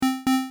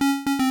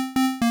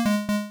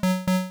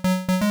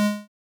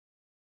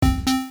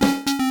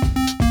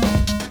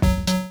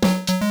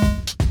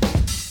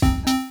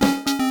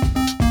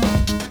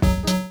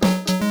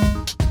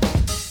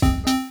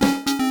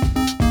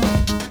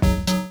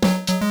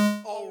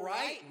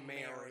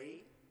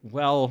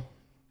Well,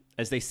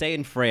 as they say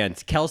in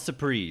France, quelle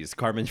surprise,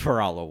 Carmen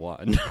Farala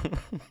won.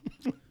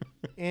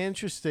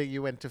 Interesting.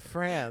 You went to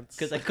France.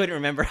 Because I couldn't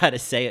remember how to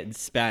say it in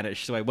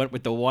Spanish, so I went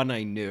with the one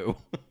I knew.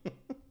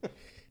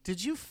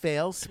 Did you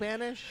fail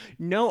Spanish?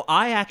 No,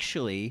 I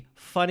actually,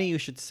 funny you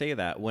should say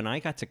that. When I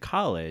got to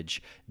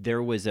college,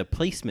 there was a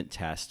placement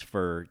test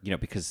for,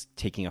 because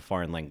taking a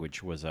foreign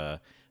language was a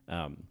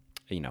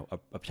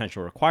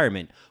potential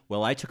requirement.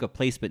 Well, I took a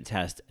placement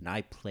test and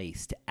I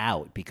placed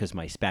out because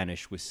my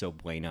Spanish was so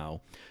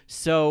bueno.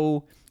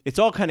 So it's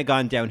all kind of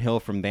gone downhill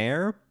from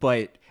there.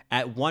 But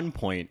at one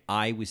point,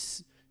 I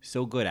was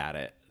so good at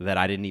it that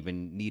I didn't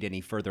even need any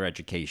further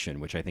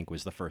education, which I think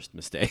was the first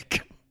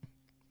mistake.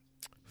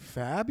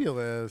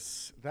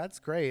 Fabulous. That's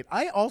great.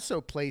 I also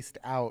placed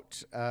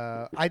out.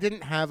 I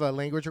didn't have a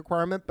language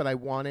requirement, but I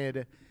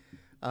wanted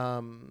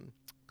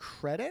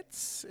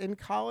credits in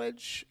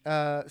college.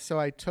 So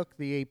I took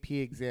the AP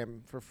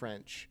exam for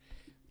French.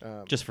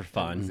 Just for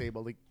fun. I was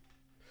able to,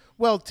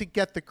 to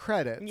get the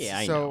credits. Yeah,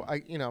 I know.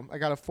 know. I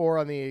got a 4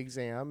 on the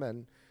exam,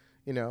 and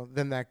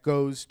then that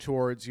goes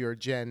towards your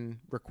gen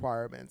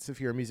requirements. If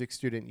you're a music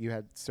student, you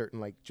had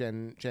certain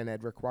gen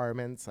ed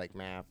requirements like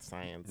math,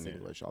 science,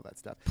 English, all that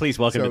stuff. Please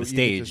welcome to the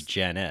stage,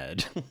 Gen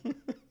Ed.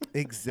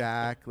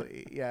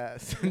 Exactly.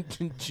 Yes.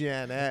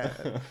 Gen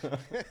Ed.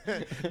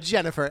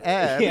 Jennifer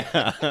Ed.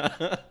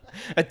 Yeah.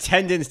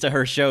 Attendance to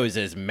her shows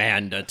is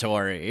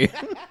mandatory.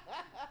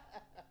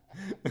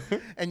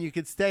 And you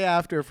could stay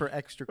after for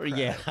extra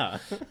credit. Yeah.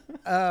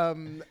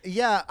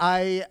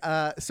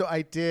 So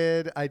I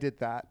did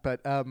that,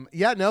 but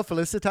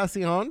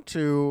felicitación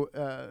to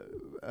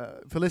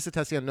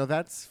felicitación. No,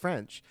 that's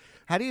French.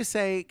 How do you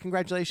say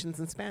congratulations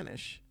in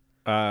Spanish?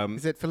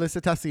 Is it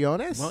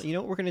felicitaciones? Well, you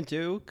know what we're gonna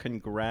do?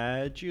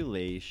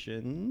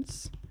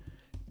 Congratulations.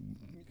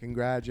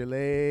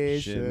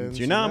 Congratulations.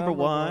 You're number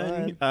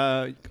one.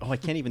 I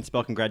can't even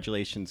spell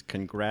congratulations.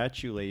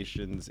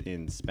 Congratulations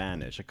in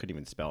Spanish. I couldn't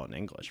even spell it in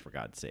English, for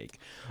God's sake.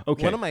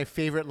 Okay. One of my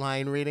favorite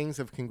line readings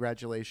of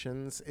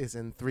congratulations is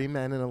in 3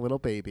 Men and a Little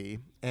Baby.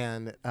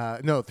 And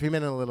 3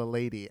 Men and a Little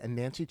Lady. And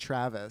Nancy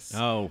Travis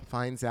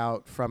finds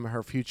out from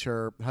her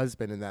future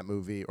husband in that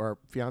movie, or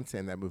fiance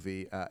in that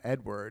movie,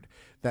 Edward,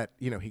 that,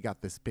 he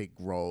got this big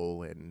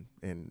role in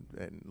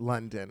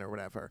London or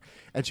whatever.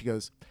 And she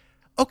goes,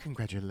 "Oh,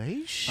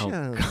 congratulations."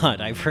 Oh,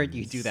 God, I've heard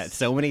you do that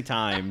so many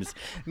times.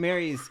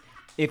 Marys,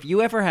 if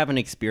you ever have an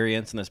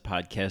experience in this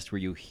podcast where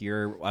you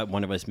hear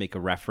one of us make a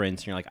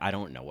reference and you're like, I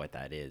don't know what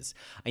that is,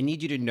 I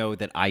need you to know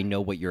that I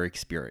know what you're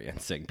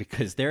experiencing,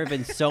 because there have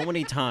been so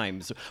many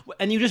times,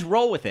 and you just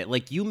roll with it.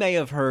 Like, you may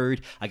have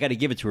heard, I got to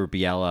give it to her,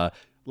 Biella,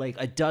 like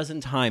a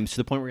dozen times, to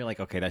the point where you're like,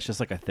 okay, that's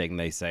just like a thing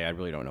they say. I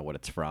really don't know what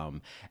it's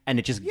from. And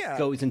it just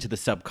goes into the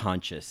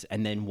subconscious.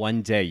 And then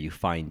one day you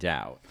find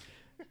out.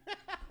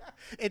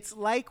 It's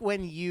like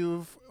when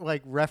you've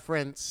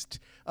referenced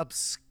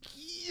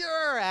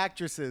obscure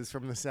actresses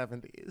from the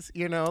 70s,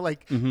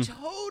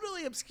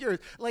 totally obscure,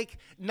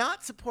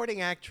 not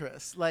supporting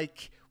actress.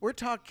 We're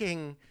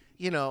talking,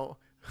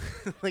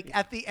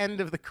 at the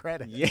end of the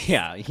credits.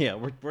 Yeah.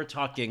 We're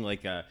talking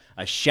like a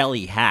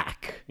Shelley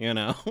Hack,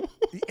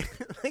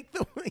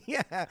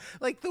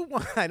 Like the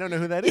one, I don't know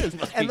who that is.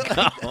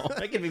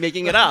 I could be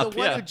making it up.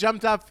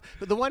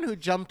 The one who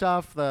jumped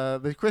off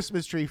the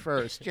Christmas tree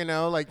first, you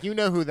know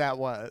who that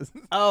was.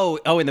 Oh,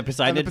 in the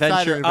Poseidon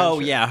Adventure? Oh,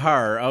 Adventure. yeah,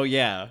 her. Oh,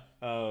 yeah.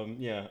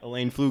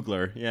 Elaine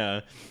Flugler.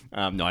 Yeah.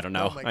 No, I don't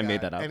know. I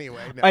made that up.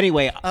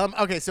 Anyway.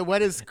 Okay, so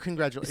what is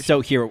congratulations?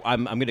 So here,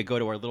 I'm going to go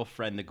to our little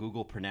friend, the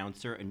Google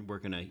pronouncer, and we're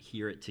going to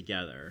hear it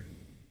together.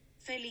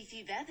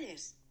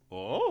 Felicidades.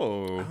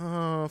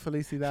 Oh,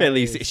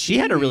 felicidades. She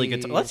had a really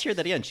good time. Let's hear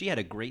that again. She had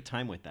a great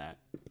time with that.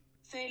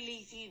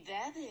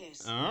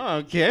 Felicidades. Oh,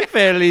 okay.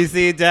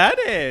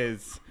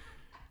 Felicidades.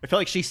 I felt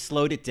like she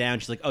slowed it down.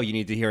 She's like, oh, you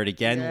need to hear it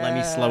again? Yeah. Let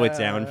me slow it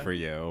down for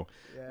you.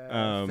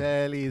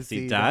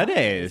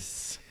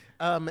 Felicidades.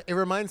 It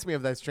reminds me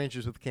of that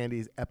Strangers with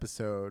Candy's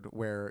episode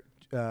where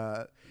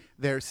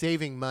they're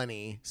saving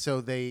money,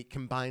 so they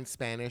combine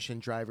Spanish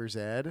and driver's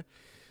ed.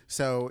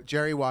 So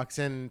Jerry walks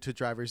into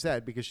driver's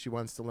ed because she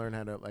wants to learn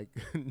how to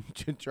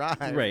to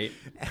drive. Right.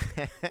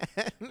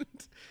 And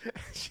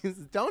she's,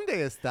 ¿Dónde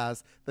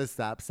estás? The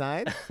stop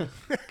sign.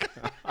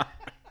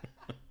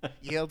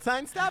 Yield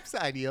sign, stop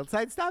sign. Yield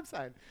sign, stop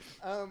sign.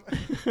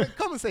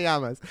 ¿Cómo se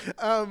llamas?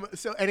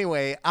 So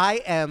anyway, I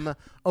am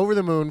over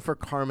the moon for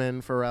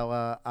Carmen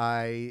Farala.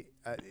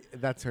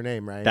 That's her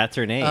name, right? That's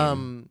her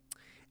name.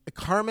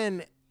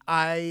 Carmen,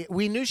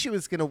 we knew she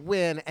was going to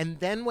win, and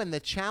then when the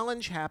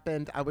challenge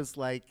happened, I was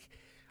like,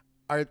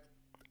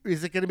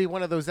 is it going to be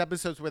one of those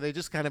episodes where they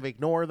just kind of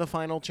ignore the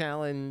final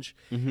challenge?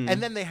 Mm-hmm.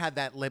 And then they had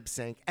that lip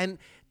sync. And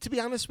to be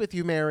honest with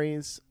you,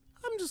 Marys,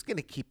 I'm just going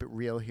to keep it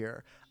real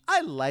here.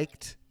 I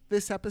liked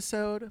this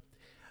episode,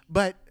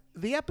 but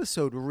the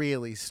episode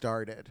really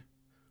started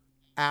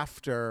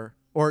after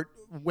or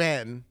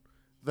when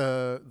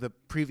the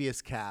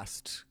previous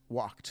cast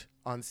walked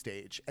on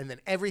stage, and then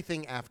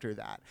everything after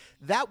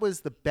that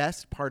was the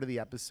best part of the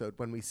episode,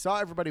 when we saw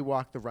everybody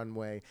walk the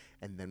runway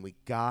and then we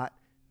got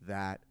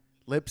that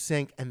lip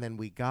sync, and then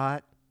we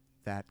got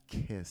that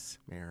kiss,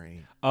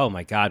 Mary. Oh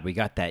my God, we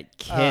got that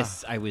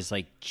kiss. I was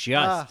like,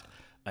 just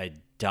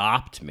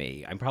adopt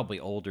me. I'm probably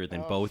older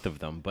than both of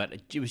them, but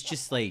it was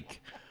just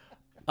like,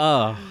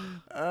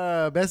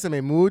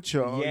 Bésame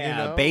mucho. yeah, you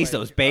know?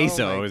 Bezos, Like,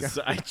 Bezos.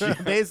 oh my God.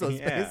 Bezos,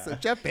 Yeah. Bezos.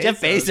 Jeff Bezos.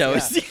 Jeff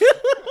Bezos. Yeah.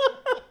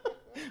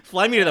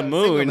 Fly me to the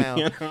Single moon. male.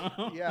 You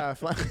know? Yeah,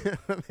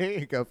 there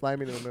you go. Fly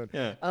me to the moon.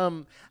 Yeah.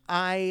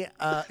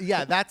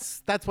 Yeah,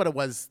 that's what it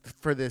was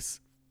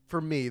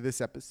for me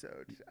this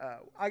episode.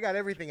 I got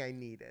everything I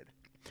needed.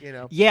 You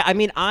know. Yeah, I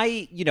mean,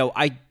 I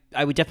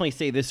would definitely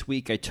say this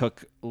week I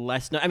took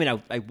less. I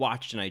mean, I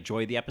watched and I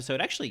enjoyed the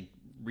episode. I actually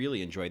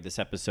really enjoyed this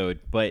episode,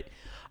 but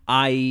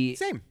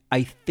Same.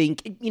 I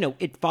think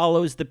it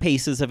follows the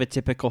paces of a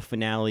typical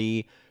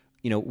finale.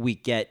 We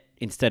get,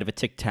 instead of a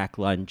Tic Tac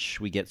lunch,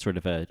 we get sort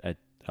of a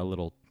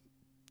little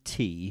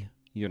tea.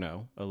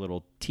 A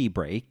little tea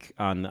break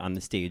on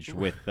the stage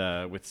with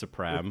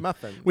Supreme.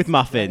 With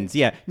muffins. Right?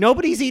 Yeah.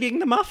 Nobody's eating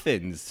the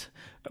muffins,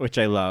 which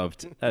I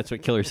loved. That's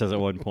what Killer says at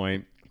one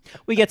point.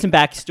 We get some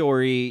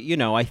backstory.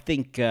 I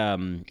think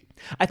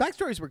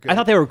Backstories were good. I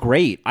thought they were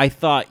great. I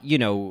thought,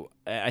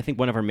 I think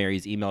one of our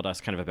Marys emailed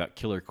us kind of about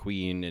Killer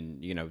Queen,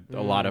 and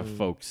a lot of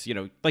folks,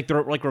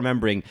 they're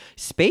remembering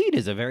Spain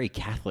is a very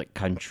Catholic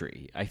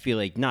country. I feel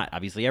like not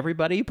obviously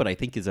everybody, but I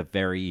think is a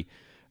very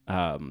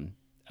a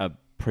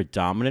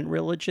predominant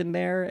religion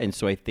there, and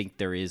so I think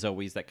there is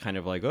always that kind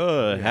of like,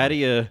 how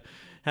do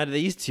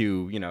these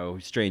two,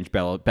 strange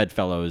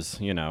bedfellows,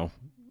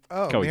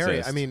 coexist?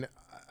 Mary, I mean,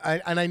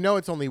 I know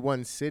it's only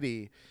one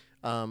city.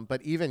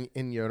 But even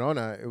in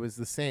Llorona, it was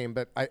the same.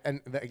 But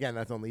again,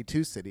 that's only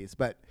 2 cities.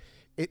 But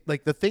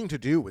the thing to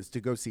do was to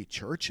go see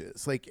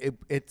churches. Like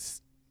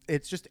it's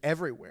just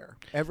everywhere.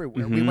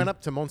 Mm-hmm. We went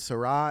up to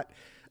Montserrat,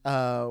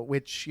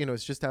 which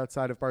is just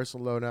outside of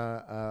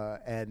Barcelona,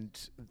 and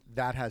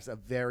that has a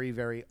very,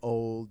 very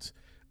old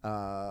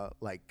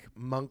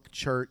monk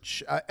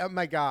church. Oh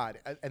my God!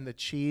 And the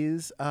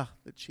cheese up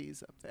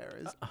there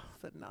is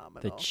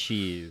phenomenal. The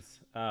cheese.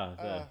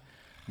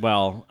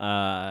 Well.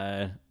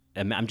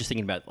 I'm just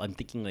thinking about. I'm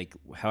thinking like,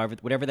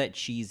 whatever that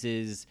cheese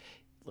is,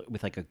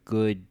 with like a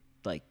good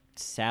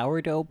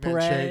sourdough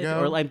bread,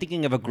 Manchego? or I'm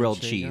thinking of a grilled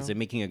Manchego? cheese. I'm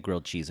making a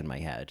grilled cheese in my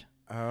head.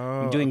 Oh,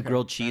 I'm doing okay.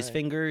 grilled cheese Right.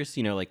 fingers.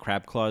 Like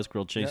crab claws,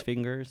 grilled cheese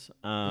fingers.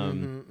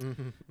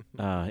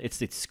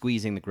 It's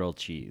squeezing the grilled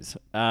cheese.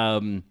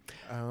 Oh,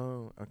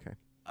 okay.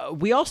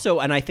 We also,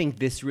 and I think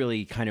this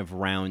really kind of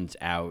rounds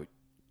out,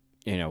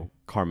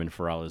 Carmen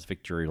Farala's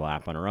victory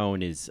lap on her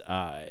own, is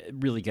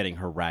really getting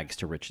her rags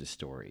to riches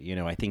story.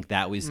 I think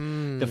that was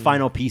the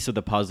final piece of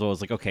the puzzle. Is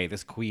like, okay,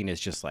 this queen is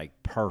just like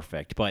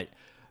perfect, but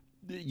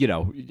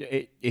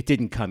it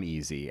didn't come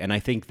easy. And I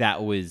think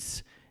that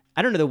was,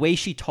 I don't know, the way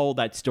she told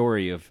that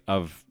story of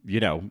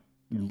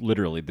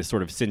literally the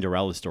sort of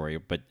Cinderella story,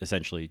 but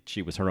essentially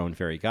she was her own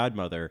fairy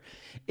godmother.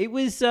 It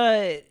was,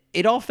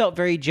 it all felt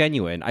very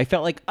genuine. I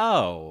felt like,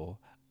 oh,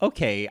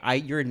 okay,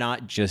 you're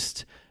not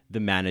just the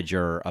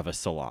manager of a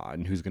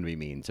salon who's going to be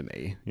mean to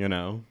me,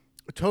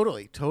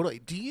 Totally.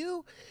 Do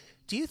you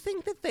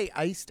think that they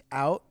iced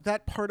out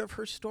that part of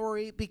her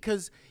story?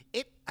 Because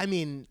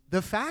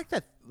the fact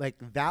that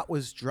that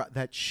was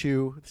that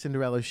shoe,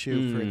 Cinderella's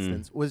shoe, for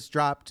instance, was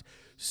dropped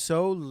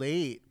so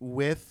late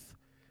with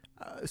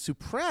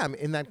Supreme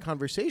in that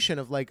conversation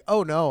of like,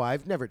 oh no,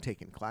 I've never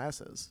taken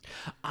classes.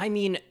 I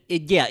mean,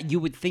 you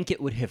would think it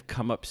would have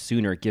come up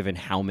sooner, given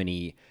how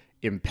many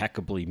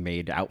impeccably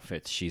made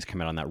outfits she's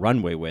come out on that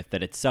runway with,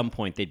 that at some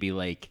point they'd be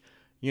like,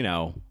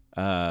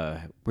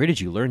 where did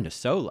you learn to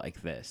sew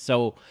like this?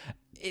 So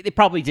it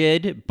probably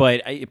did,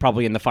 but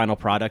probably in the final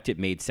product it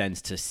made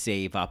sense to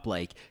save up,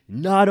 like,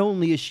 not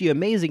only is she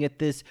amazing at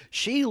this,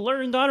 she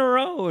learned on her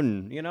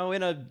own,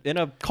 in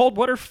a cold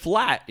water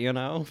flat.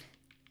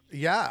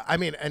 Yeah,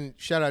 and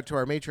shout out to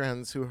our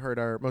matrons who heard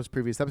our most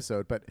previous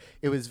episode, but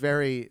it was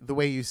the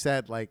way you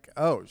said, like,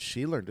 oh,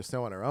 she learned to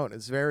sew on her own.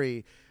 It's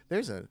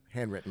there's a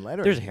handwritten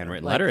letter. There's a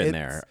handwritten letter in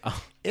there.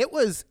 It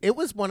was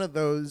one of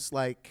those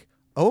like,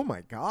 oh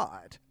my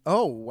God,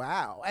 oh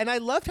wow. And I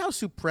loved how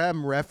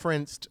Supreme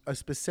referenced a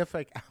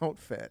specific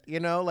outfit,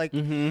 like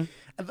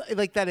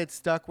that it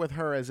stuck with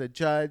her as a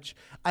judge.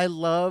 I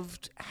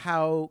loved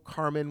how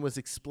Carmen was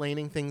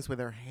explaining things with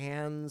her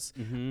hands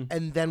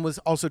and then was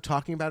also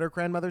talking about her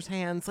grandmother's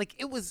hands. Like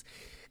it was,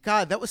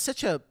 God, that was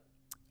such a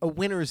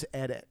winner's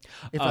edit,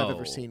 if I've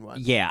ever seen one.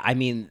 Yeah, I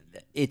mean,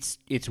 it's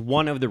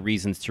one of the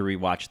reasons to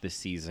rewatch this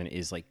season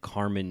is like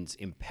Carmen's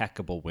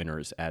impeccable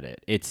winner's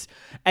edit. It's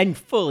and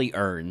fully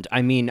earned.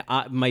 I mean,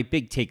 my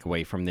big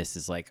takeaway from this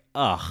is like,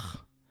 ugh,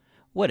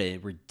 what a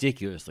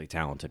ridiculously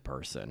talented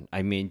person.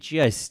 I mean,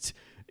 just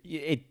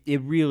it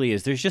really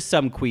is. There's just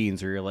some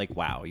queens where you're like,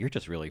 wow, you're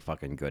just really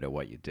fucking good at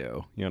what you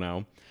do,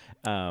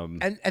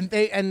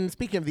 And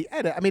speaking of the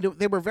edit, I mean,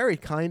 they were very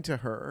kind to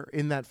her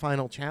in that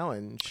final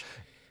challenge.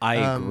 I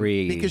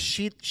agree. Because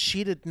she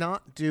did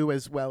not do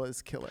as well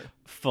as Killer.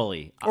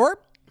 Fully. Or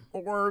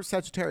or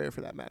Sagittaria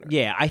for that matter.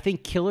 Yeah, I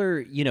think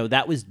Killer,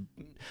 that was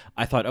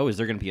I thought, oh, is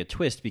there going to be a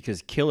twist?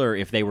 Because Killer,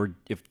 if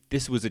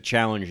this was a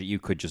challenge that you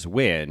could just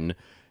win,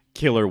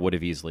 Killer would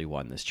have easily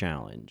won this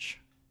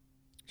challenge.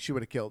 She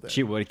would have killed it.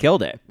 She would have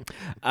killed it.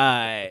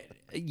 I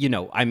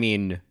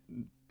mean,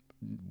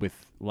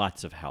 with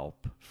lots of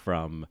help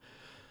from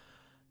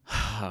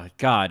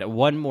God,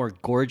 one more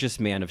gorgeous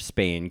man of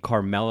Spain,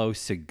 Carmelo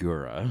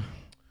Segura.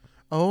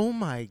 Oh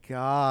my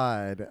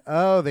God!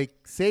 Oh, they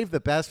saved the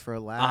best for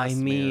last. I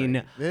mean,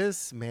 Mary.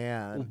 This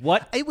man.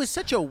 What? It was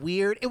such a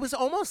weird. It was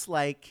almost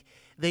like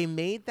they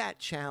made that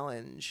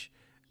challenge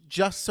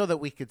just so that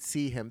we could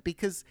see him,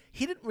 because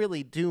he didn't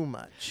really do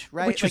much,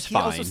 right? Which was he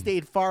also fine.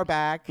 stayed far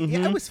back. Mm-hmm.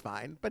 Yeah, it was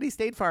fine, but he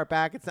stayed far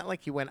back. It's not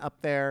like he went up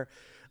there.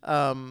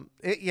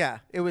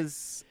 It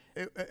was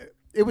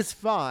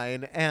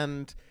fine,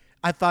 and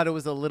I thought it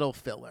was a little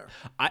filler.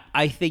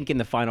 I think in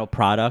the final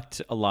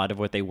product, a lot of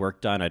what they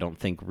worked on, I don't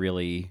think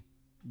really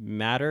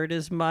mattered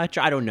as much.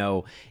 I don't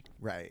know.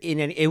 Right.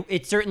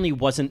 It certainly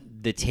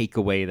wasn't the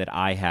takeaway that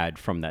I had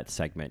from that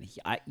segment.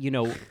 I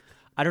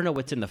don't know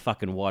what's in the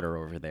fucking water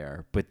over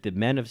there, but the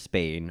men of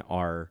Spain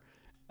are,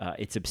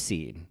 it's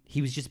obscene.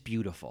 He was just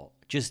beautiful.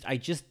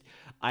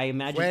 I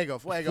imagine.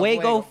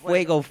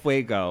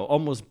 Fuego.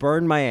 Almost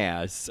burned my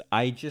ass.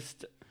 It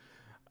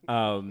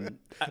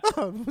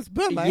was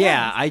burnt my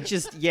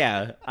ass.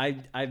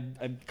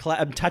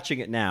 I'm touching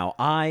it now.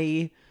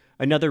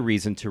 Another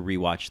reason to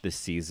rewatch this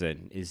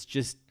season is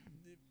just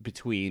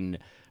between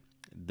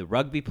the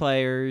rugby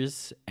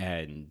players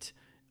and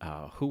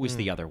who was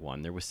the other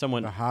one? There was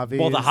someone. The Javis.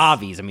 Well, the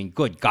Javis. I mean,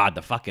 good God,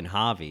 the fucking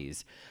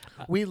Javis.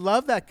 We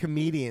love that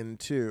comedian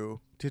too,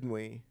 didn't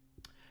we?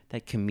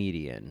 That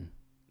comedian.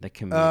 The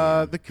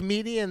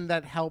comedian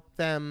that helped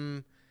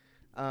them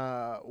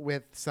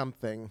with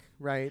something,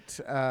 right?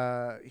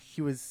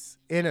 He was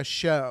in a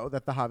show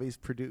that the Javis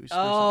produced.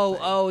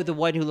 Oh, the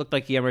one who looked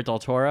like Guillermo del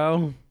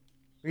Toro.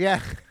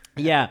 Yeah.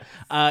 Yeah.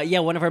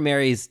 One of our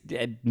Marys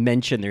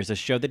mentioned there's a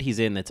show that he's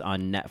in that's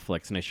on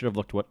Netflix, and I should have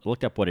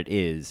looked up what it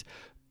is,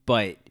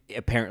 but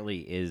apparently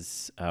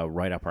is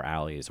right up our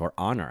alleys, or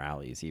on our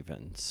alleys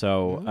even.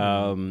 So,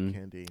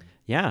 Candy.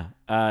 yeah.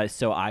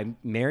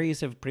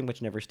 Marys have pretty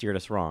much never steered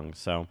us wrong.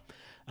 So,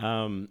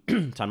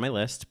 it's on my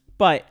list.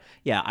 But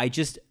yeah,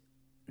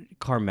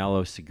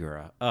 Carmelo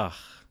Segura. Ugh.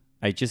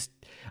 I just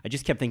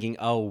kept thinking,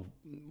 oh,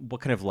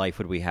 what kind of life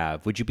would we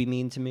have? Would you be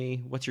mean to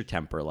me? What's your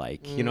temper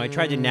like? I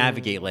tried to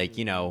navigate,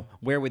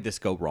 where would this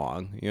go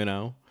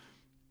wrong?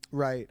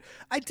 Right.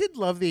 I did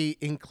love the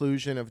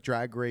inclusion of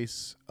Drag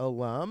Race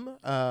alum.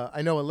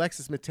 I know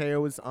Alexis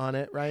Mateo was on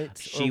it, right?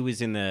 She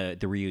was in the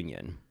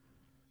reunion.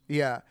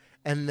 Yeah.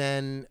 And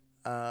then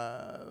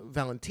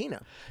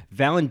Valentina.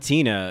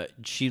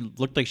 She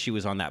looked like she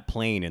was on that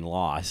plane and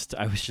Lost.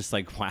 I was just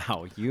like,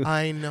 wow,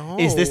 I know.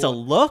 Is this a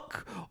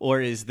look,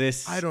 or is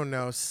this? I don't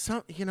know.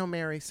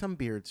 Mary, some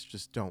beards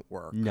just don't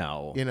work.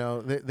 No.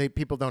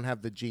 People don't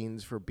have the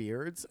genes for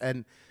beards,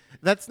 and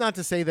that's not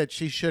to say that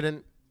she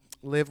shouldn't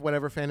live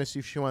whatever fantasy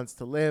she wants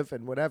to live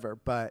and whatever,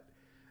 but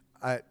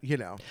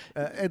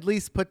at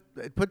least put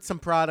some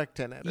product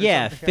in it.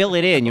 Yeah, fill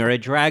it in. You're a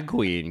drag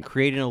queen.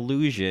 Create an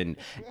illusion.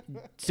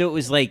 So it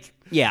was like,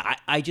 yeah,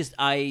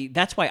 I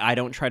that's why I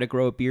don't try to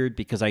grow a beard,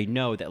 because I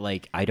know that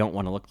I don't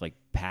want to look like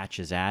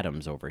Patches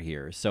Adams over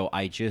here. So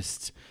I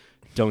just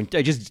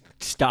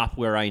stop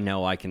where I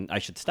know I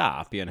should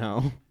stop,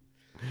 Yeah,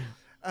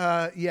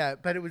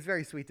 but it was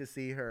very sweet to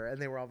see her, and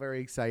they were all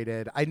very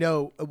excited. I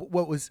know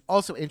what was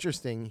also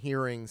interesting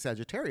hearing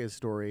Sagittaria's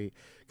story,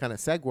 kind of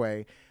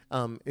segue,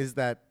 is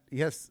that,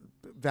 yes,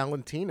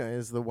 Valentina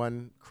is the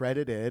one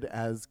credited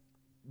as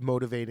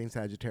motivating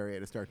Sagittaria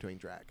to start doing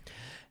drag.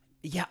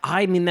 Yeah,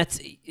 I mean, that's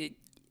it.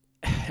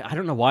 I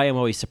don't know why I'm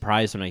always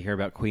surprised when I hear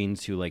about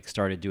queens who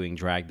started doing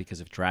drag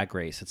because of Drag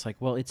Race. It's like,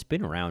 well, it's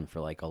been around for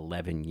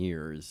 11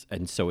 years,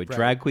 and so a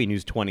drag queen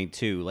who's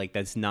 22,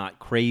 that's not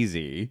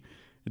crazy.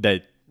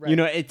 That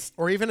it's,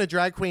 or even a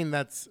drag queen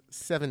that's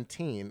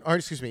 17, or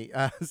excuse me,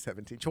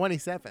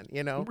 27.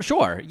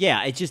 Sure,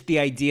 yeah. It's just the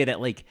idea that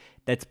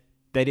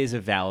that is a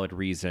valid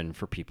reason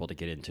for people to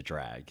get into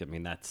drag. I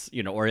mean, that's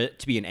or it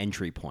to be an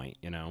entry point.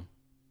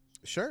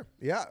 Sure.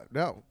 Yeah.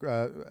 No.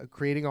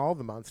 Creating all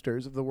the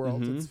monsters of the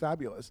world. Mm-hmm. It's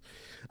fabulous.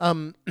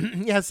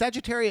 Yeah.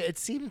 Sagittaria. It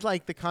seemed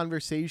like the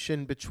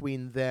conversation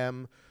between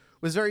them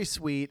was very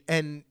sweet,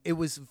 and it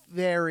was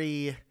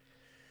very.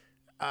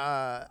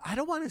 I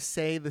don't want to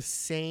say the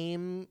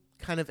same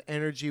kind of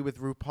energy with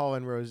RuPaul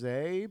and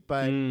Rosé,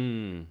 but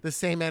the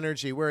same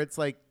energy where it's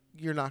like,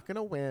 you're not going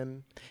to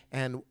win,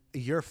 and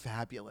you're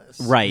fabulous.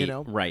 Right,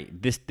 right.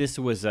 This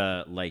was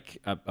a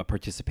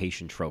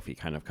participation trophy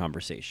kind of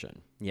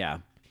conversation. Yeah.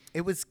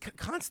 It was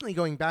constantly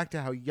going back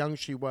to how young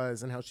she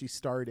was and how she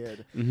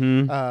started,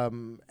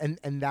 Mm-hmm.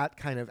 And that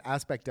kind of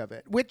aspect of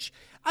it, which,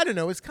 I don't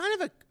know, is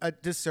kind of a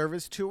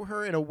disservice to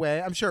her in a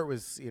way. I'm sure it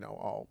was,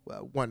 all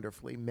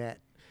wonderfully met.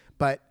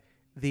 But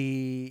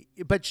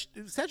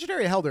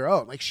Sagittaria held her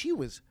own. She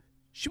was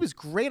she was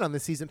great on the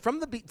season from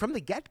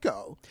the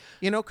get-go,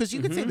 because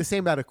you could say the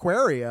same about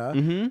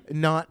Aquaria,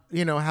 not,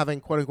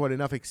 having quote unquote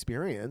enough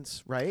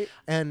experience. Right.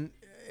 And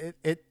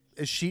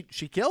she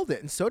killed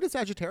it. And so did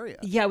Sagittaria.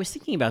 Yeah. I was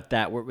thinking about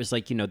that where it was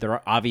like, there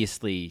are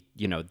obviously,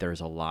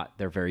 there's a lot,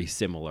 they're very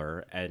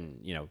similar and,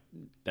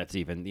 that's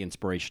even the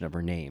inspiration of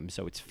her name.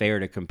 So it's fair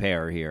to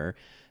compare here.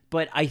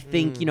 But I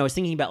think, I was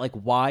thinking about like,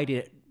 why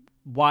did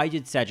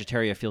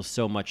Sagittaria feel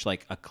so much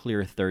like a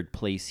clear third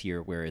place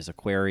here, whereas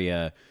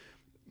Aquaria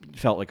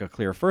felt like a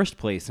clear first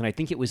place? And I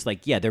think it was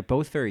like, yeah, they're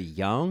both very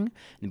young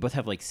and both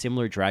have like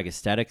similar drag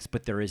aesthetics,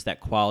 but there is that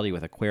quality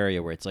with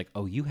Aquaria where it's like,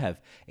 oh, you have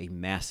a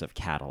massive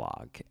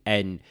catalog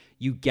and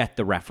you get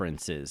the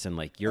references and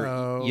like you're,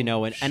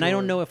 and I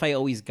don't know if I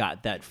always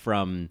got that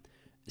from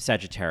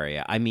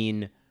Sagittaria. I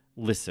mean,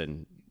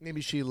 listen.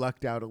 Maybe she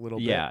lucked out a little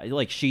bit. Yeah,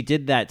 like she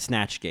did that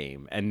Snatch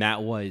game and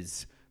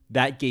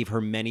that gave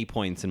her many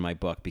points in my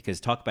book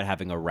because talk about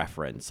having a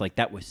reference. Like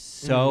that was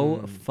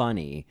so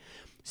funny.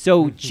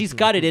 So she's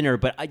got it in her,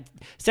 but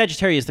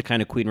Sagittaria is the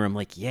kind of queen where I'm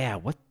like, yeah,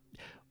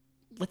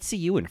 let's see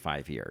you in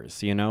 5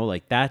 years,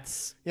 like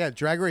that's... Yeah,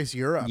 Drag Race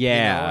Europe.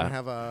 Yeah. And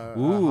have a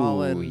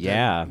Holland,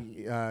 yeah.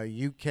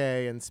 and, UK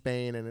and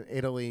Spain and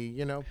Italy,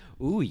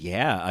 Ooh,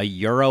 yeah, a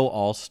Euro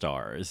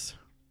All-Stars.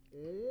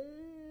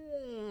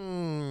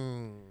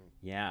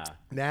 Yeah.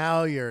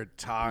 Now you're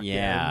talking.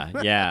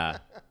 Yeah.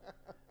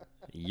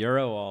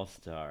 Euro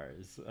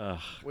All-Stars.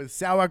 With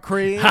sour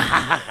cream.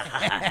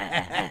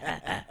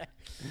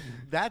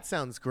 That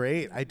sounds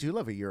great. I do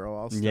love a Euro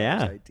All-Stars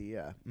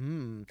idea.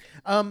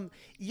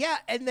 Yeah,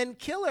 and then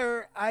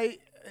Killer,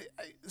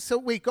 so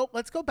wait,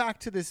 let's go back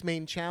to this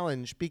main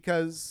challenge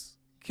because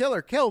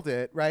Killer killed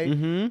it, right?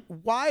 Mm-hmm.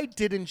 Why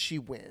didn't she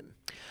win?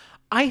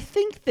 I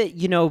think that,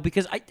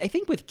 because I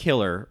think with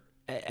Killer,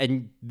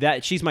 and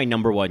that she's my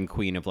number one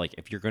queen of like,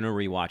 if you're going to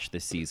rewatch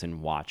this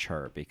season, watch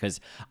her because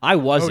I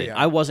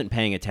wasn't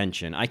paying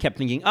attention. I kept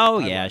thinking,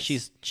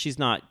 she's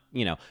not,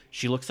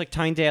 she looks like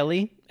Tyne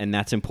Daly and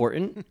that's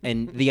important.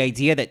 And the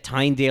idea that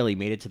Tyne Daly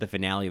made it to the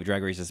finale of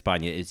Drag Race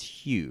España is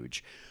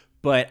huge,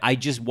 but I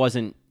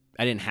didn't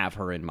have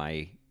her in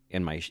my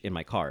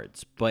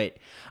cards, but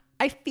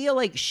I feel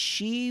like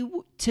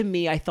to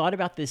me, I thought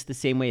about this the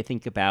same way I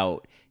think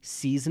about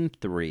season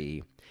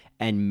 3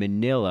 and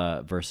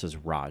Manila versus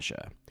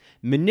Raja.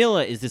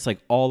 Manila is this like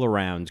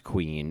all-around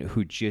queen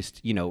who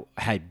just,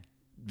 had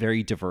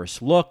very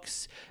diverse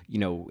looks,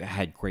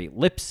 had great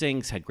lip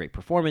syncs, had great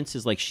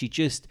performances. Like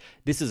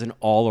this is an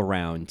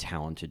all-around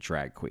talented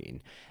drag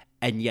queen.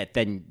 And yet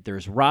then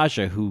there's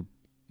Raja who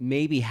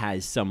maybe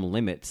has some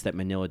limits that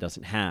Manila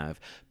doesn't have,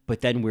 but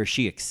then where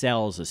she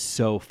excels is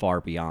so far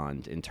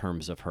beyond in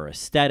terms of her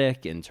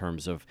aesthetic, in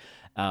terms of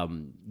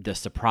the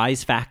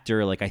surprise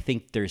factor. Like I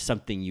think there's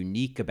something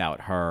unique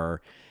about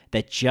her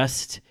that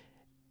just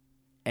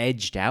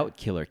edged out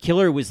Killer.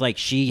 Killer was like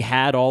she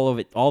had all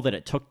that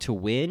it took to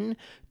win,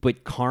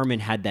 but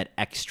Carmen had that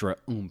extra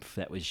oomph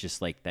that was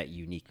just like that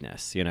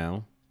uniqueness,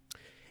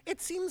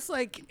 It seems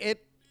like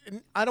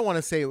I don't want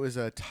to say it was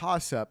a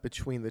toss-up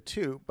between the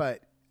two,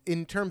 but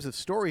in terms of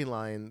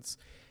storylines,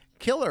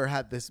 Killer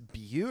had this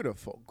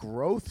beautiful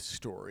growth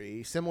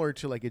story similar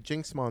to like a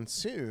Jinx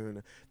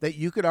Monsoon that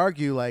you could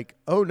argue like,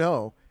 oh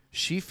no,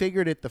 she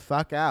figured it the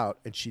fuck out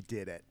and she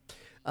did it.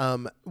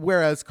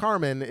 Whereas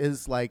Carmen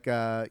is like,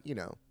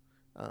 almost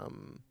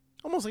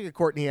like a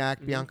Courtney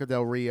Act, Bianca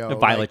Del Rio.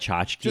 Violet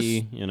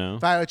Chachki,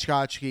 Violet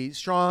Chachki,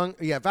 strong.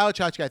 Yeah, Violet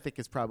Chachki I think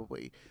is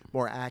probably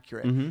more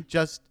accurate. Mm-hmm.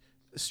 Just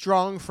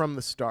strong from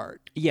the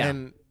start. Yeah.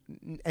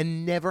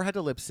 And never had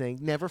to lip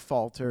sync, never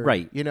faltered.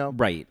 Right.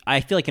 Right. I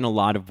feel like in a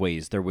lot of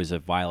ways there was a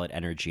Violet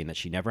energy in that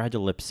she never had to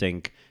lip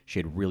sync. She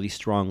had really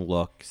strong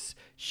looks.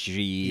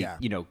 She,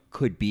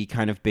 could be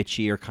kind of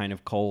bitchy or kind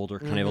of cold or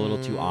kind of a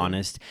little too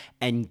honest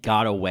and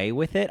got away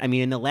with it. I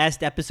mean, in the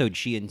last episode,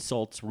 she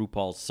insults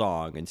RuPaul's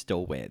song and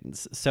still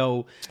wins.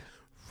 So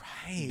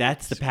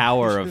that's the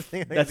power of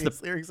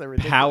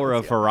power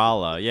of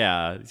Farala.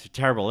 Yeah. It's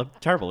terrible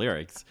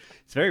lyrics.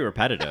 It's very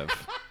repetitive.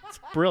 It's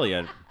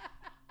brilliant.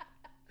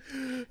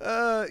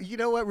 You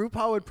know what?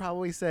 RuPaul would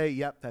probably say,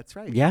 "Yep, that's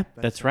right." Yeah,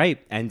 that's right.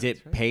 And it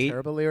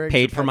right.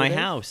 paid for my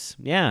house.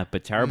 Yeah,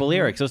 but terrible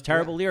lyrics. Those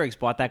terrible lyrics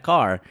bought that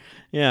car.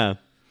 Yeah.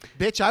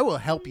 Bitch, I will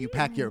help you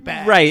pack your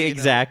bags. Right,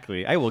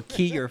 exactly. I will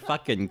key your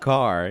fucking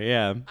car.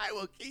 Yeah. I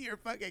will key your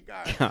fucking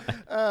car.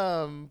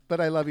 But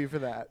I love you for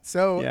that.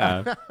 So,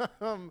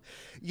 I'm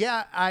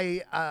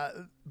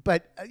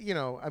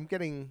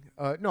getting,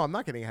 no, I'm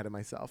not getting ahead of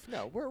myself.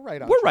 No, we're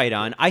right on. We're right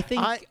on. I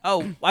think, I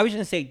was going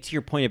to say to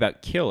your point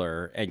about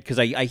Killer, and because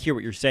I hear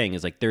what you're saying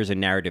is like, there's a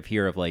narrative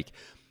here of like,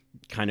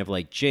 kind of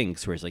like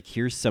Jinx, where it's like,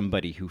 here's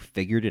somebody who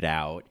figured it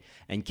out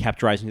and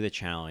kept rising to the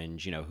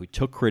challenge, who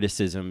took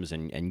criticisms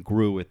and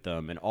grew with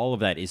them. And all of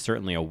that is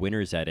certainly a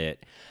winner's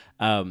edit.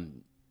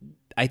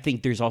 I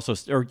think there's also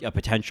a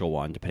potential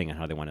one, depending on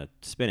how they want to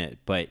spin it.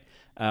 But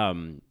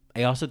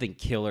I also think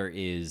Killer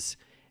is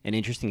an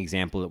interesting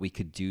example that we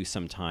could do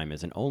sometime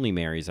as an Only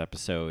Marys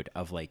episode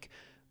of like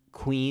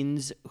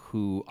queens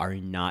who are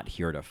not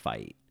here to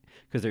fight.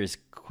 because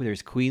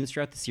there's queens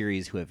throughout the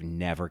series who have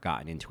never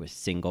gotten into a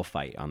single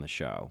fight on the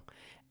show.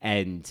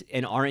 And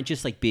aren't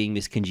just like being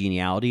this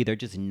congeniality. They're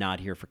just not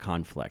here for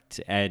conflict.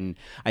 And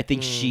I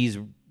think she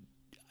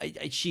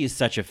is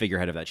such a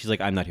figurehead of that. She's like,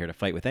 I'm not here to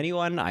fight with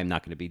anyone. I'm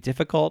not going to be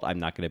difficult. I'm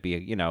not going to be,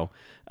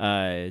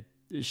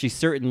 she's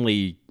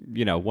certainly,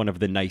 one of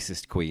the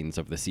nicest queens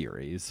of the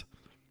series.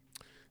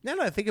 Now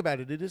that I think about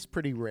it, it is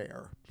pretty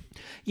rare.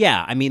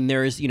 Yeah. I mean,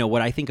 there's,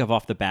 what I think of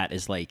off the bat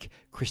is like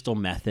Crystal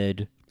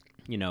Method,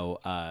 Okay,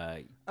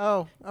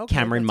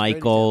 Cameron that's a great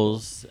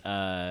Michaels,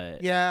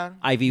 yeah,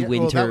 Ivy Well,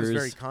 Winters. that was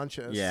very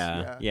conscious.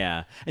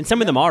 Yeah. And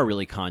some of them are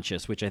really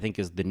conscious, which I think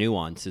is the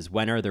nuance, is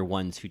when are there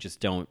ones who just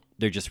don't,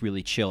 they're just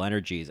really chill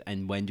energies.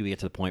 And when do we get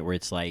to the point where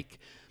it's like,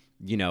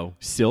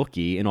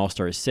 Silky in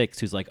All-Star 6,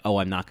 who's like, oh,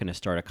 I'm not going to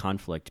start a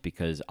conflict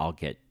because I'll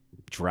get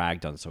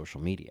dragged on social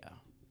media.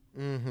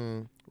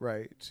 Mm-hmm.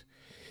 Right.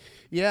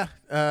 Yeah,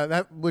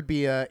 that would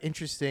be an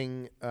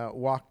interesting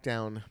walk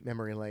down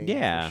memory lane.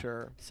 Yeah. For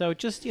sure. So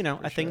just,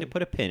 a thing to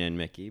put a pin in,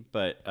 Mickey.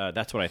 But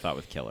that's what I thought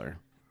with Killer.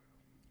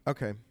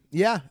 Okay.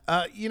 Yeah.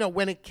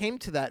 When it came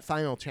to that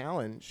final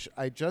challenge,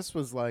 I just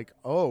was like,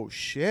 oh,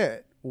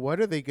 shit.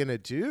 What are they going to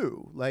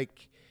do?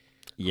 Like,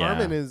 Yeah.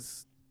 Carmen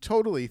is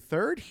totally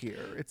third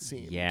here, it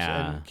seems.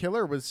 Yeah. And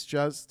Killer was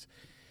just,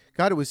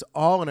 God, it was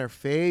all in her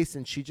face,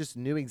 and she just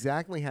knew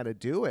exactly how to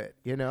do it,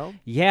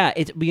 Yeah.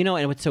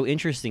 And what's so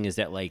interesting is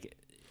that, like,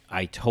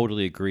 I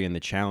totally agree in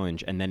the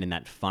challenge, and then in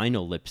that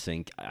final lip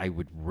sync, I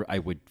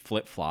would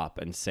flip flop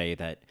and say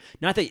that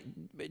not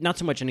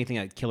so much anything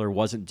that Killer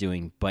wasn't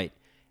doing, but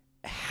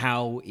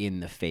how in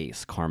the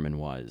face Carmen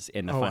was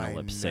in the final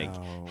lip sync,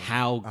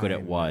 how good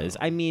it was.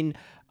 I mean,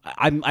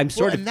 I'm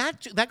sort of, and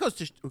that goes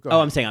to.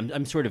 I'm saying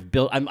I'm sort of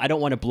built. I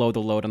don't want to blow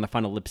the load on the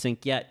final lip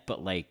sync yet,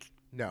 but like,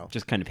 no,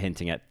 just kind of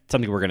hinting at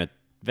something we're gonna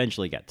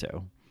eventually get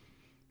to.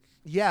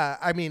 Yeah,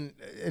 I mean,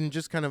 and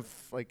just kind of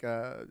like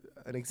an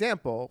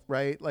example,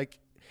 right? Like,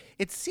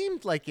 it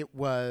seemed like it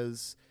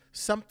was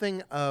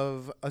something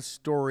of a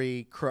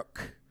story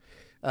crook,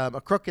 a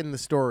crook in the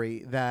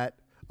story that,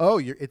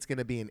 it's going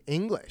to be in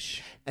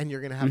English, and you're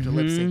going to have to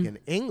lip sync in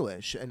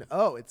English, and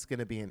it's going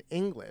to be in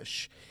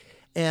English.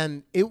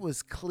 And it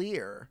was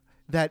clear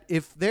that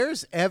if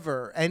there's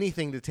ever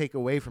anything to take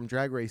away from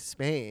Drag Race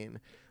Spain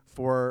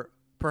for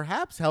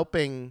perhaps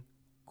helping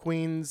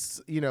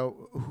queens,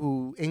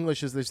 who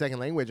English is their second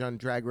language on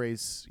Drag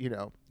Race,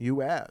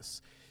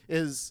 US,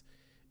 is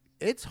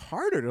it's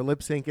harder to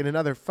lip sync in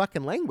another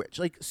fucking language,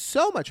 like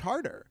so much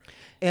harder.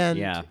 And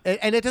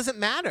and it doesn't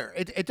matter.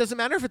 It doesn't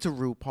matter if it's a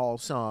RuPaul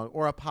song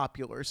or a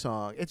popular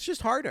song. It's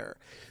just harder.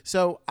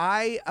 So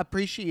I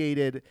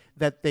appreciated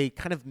that they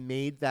kind of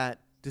made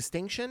that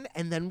distinction,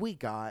 and then we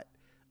got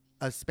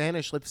a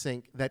Spanish lip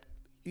sync that,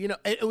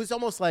 it was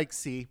almost like,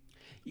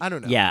 I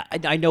don't know. Yeah,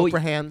 I know.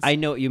 Hands. I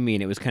know what you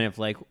mean. It was kind of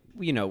like,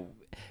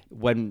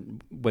 when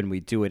we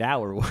do it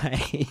our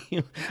way.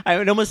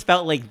 It almost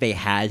felt like they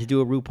had to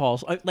do a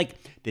RuPaul. Like,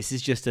 this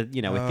is just a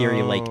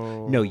theory. Like,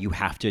 no, you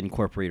have to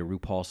incorporate a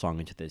RuPaul song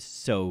into this.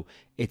 So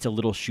it's a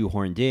little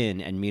shoehorned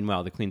in. And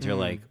meanwhile, the queens are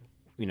like,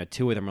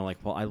 two of them are like,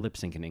 well, I lip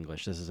sync in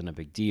English. This isn't a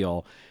big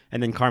deal.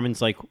 And then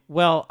Carmen's like,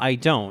 well, I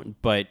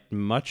don't. But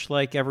much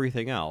like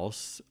everything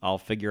else, I'll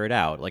figure it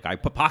out. Like, I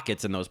put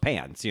pockets in those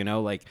pants,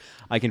 like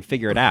I can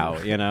figure it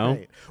out,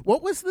 Right.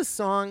 What was the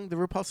song, the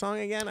RuPaul song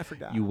again? I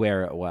forgot. You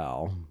Wear It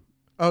Well.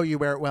 Oh, You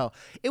Wear It Well.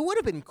 It would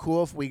have been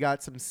cool if we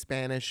got some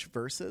Spanish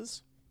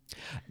verses.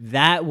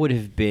 That would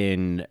have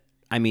been,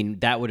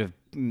 that would have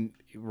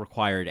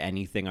required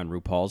anything on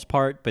RuPaul's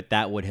part, but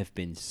that would have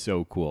been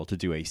so cool to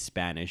do a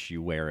Spanish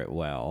You Wear It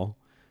Well.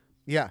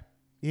 Yeah.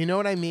 You know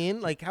what I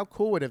mean? Like, how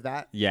cool would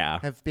that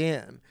have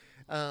been?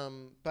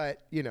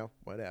 But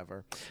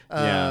whatever.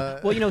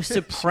 Yeah. Well,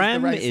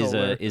 Supreme is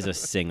a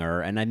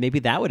singer, and maybe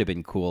that would have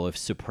been cool if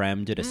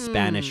Supreme did a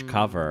Spanish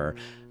cover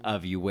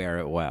of You Wear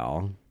It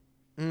Well.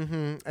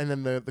 Mm-hmm. And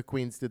then the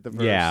queens did the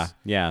verse.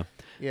 Yeah.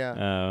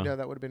 No,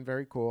 that would have been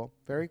very cool.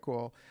 Very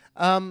cool.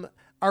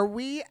 Are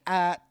we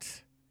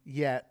at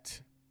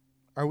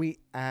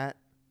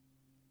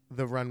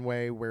the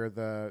runway where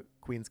the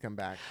queens come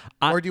back?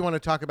 Or do you want to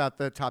talk about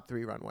the top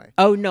 3 runway?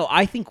 Oh, no,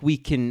 I think we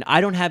can. I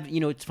don't have,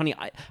 it's funny.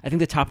 I think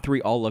the top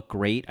 3 all look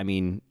great. I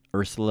mean,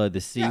 Ursula the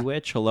Sea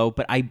Witch, hello.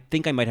 But I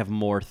think I might have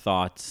more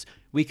thoughts.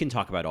 We can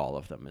talk about all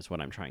of them is what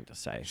I'm trying to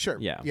say. Sure.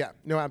 Yeah. Yeah.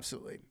 No,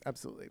 absolutely.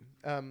 Absolutely.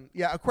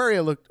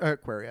 Sagittaria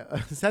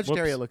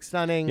looked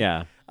stunning.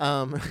 Yeah.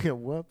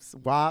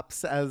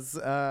 Wops, as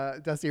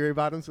Dusty Ray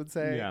Bottoms would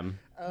say. Yeah.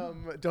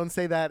 Don't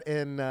say that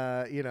in,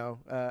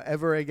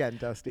 ever again,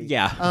 Dusty.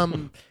 Yeah.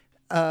 And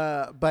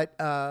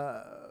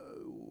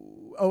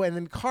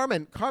then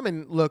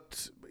Carmen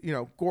looked,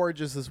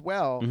 gorgeous as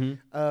well.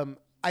 Mm-hmm.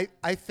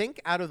 I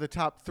think out of the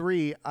top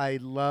 3, I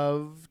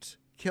loved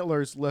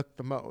Killer's look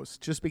the most,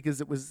 just because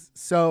it was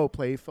so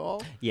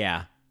playful.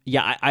 Yeah.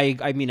 I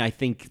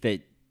think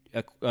that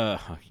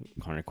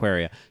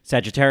Aquaria,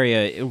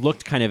 Sagittaria, it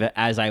looked kind of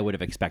as I would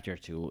have expected her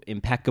to,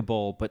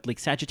 impeccable. But like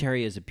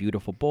Sagittaria is a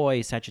beautiful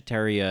boy.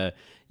 Sagittaria,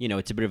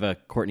 it's a bit of a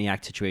Courtney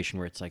Act situation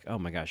where it's like, oh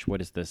my gosh, what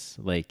is this?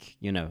 Like,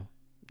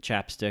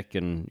 chapstick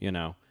and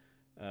a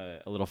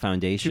little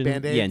foundation.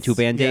 Band-Aids? Yeah, and 2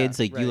 Band-Aids.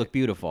 Yeah, like you right. look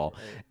beautiful.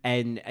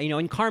 And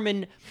and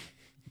Carmen,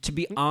 to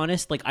be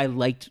honest, like I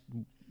liked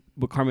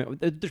what Carmen.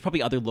 There's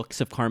probably other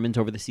looks of Carmen's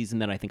over the season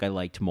that I think I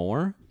liked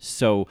more.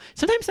 So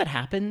sometimes that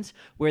happens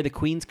where the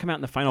queens come out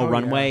in the final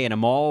runway, and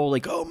I'm all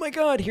like, "Oh my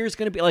god, here's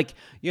gonna be like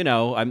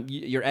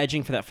you're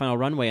edging for that final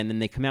runway," and then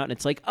they come out and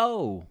it's like,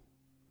 "Oh."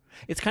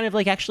 It's kind of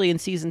like actually in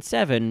season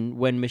 7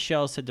 when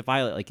Michelle said to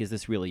Violet, like, "Is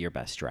this really your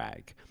best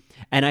drag?"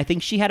 And I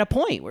think she had a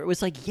point where it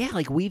was like, "Yeah,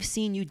 like we've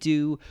seen you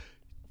do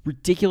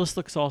ridiculous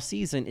looks all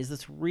season. Is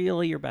this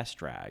really your best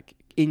drag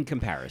in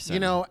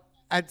comparison?"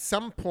 At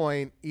some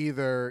point,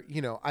 either,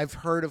 I've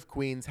heard of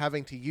queens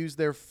having to use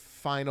their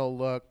final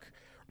look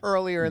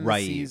earlier in the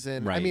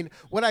season. Right. I mean,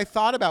 what I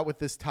thought about with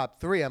this top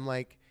 3, I'm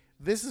like,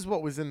 this is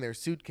what was in their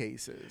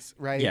suitcases,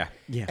 right?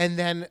 Yeah. And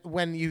then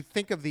when you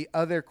think of the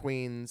other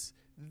queens,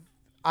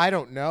 I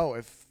don't know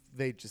if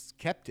they just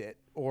kept it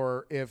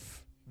or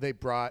if they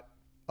brought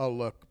a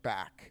look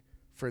back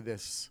for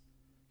this,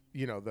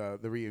 the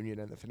reunion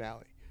and the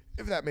finale,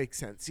 if that makes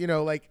sense.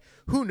 Like,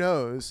 who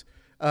knows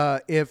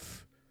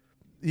if...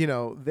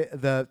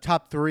 the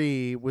top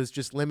 3 was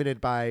just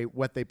limited by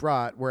what they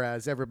brought,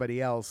 whereas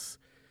everybody else,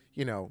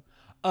 had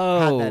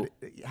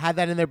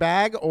that in their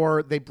bag,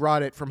 or they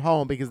brought it from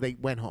home because they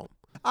went home.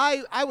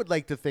 I would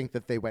like to think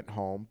that they went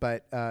home,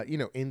 but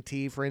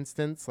Inti, for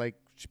instance, like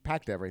she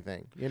packed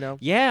everything.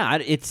 Yeah,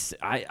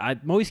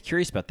 I'm always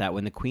curious about that.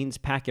 When the queens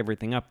pack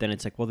everything up, then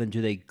it's like, well, then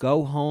do they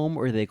go home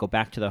or do they go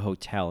back to the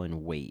hotel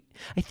and wait?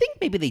 I think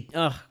maybe they.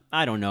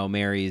 I don't know,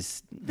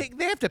 Mary's.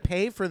 They have to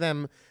pay for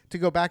them to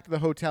go back to the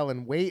hotel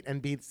and wait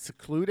and be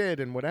secluded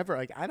and whatever.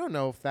 Like, I don't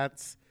know if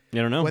that's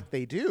what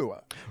they do.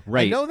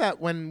 Right. I know that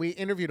when we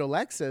interviewed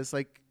Alexis,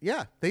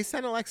 they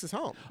sent Alexis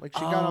home. Like,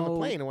 she got on the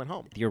plane and went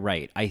home. You're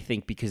right. I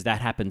think because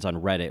that happens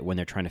on Reddit when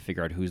they're trying to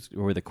figure out who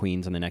are the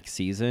queens on the next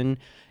season.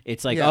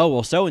 It's like, oh,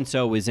 well,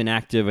 so-and-so was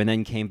inactive and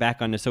then came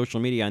back onto social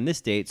media on this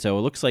date, so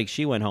it looks like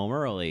she went home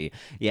early.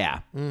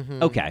 Yeah.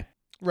 Mm-hmm. Okay.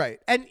 Right.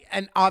 And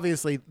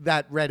obviously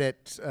that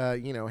Reddit,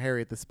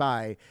 Harriet the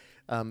Spy,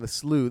 the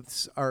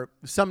sleuths are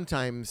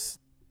sometimes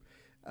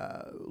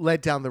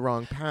led down the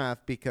wrong path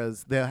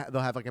because they'll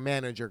have like a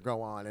manager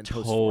go on and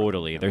post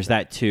totally. There's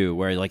that too,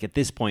 where like at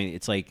this point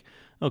it's like,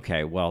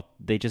 okay, well,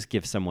 they just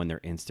give someone their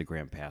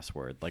Instagram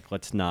password. Like,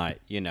 let's not,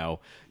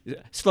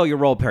 slow your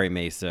roll, Perry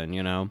Mason.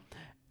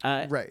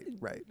 Right.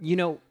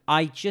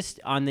 I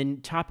just on the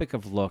topic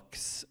of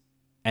looks,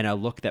 and a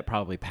look that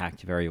probably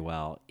packed very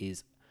well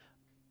is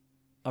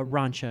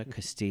Arantxa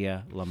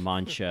Castilla La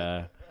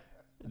Mancha,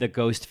 the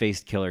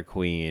ghost-faced killer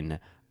queen.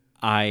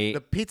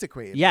 The pizza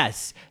queen.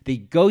 Yes, the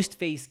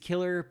ghost-faced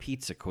killer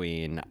pizza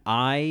queen.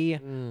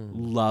 I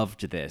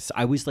loved this.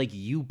 I was like,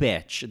 you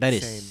bitch. That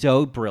is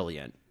so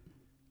brilliant.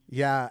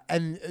 Yeah,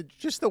 and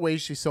just the way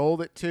she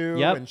sold it too,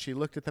 and she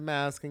looked at the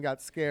mask and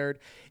got scared.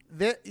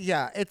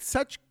 It's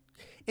such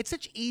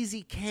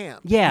easy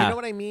camp. Yeah. You know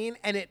what I mean?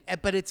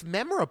 But it's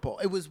memorable.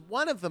 It was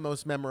one of the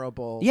most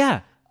memorable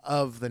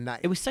of the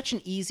night. It was such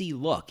an easy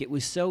look. It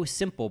was so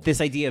simple.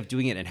 This idea of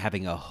doing it and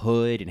having a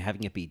hood and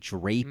having it be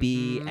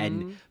drapey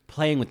and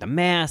playing with the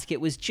mask, it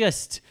was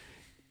just,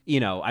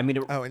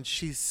 and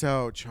she's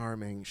so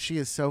charming. She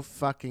is so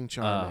fucking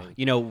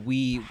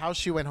charming. How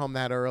she went home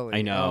that early.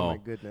 I know. Oh, my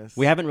goodness.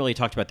 We haven't really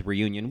talked about the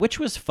reunion, which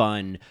was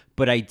fun,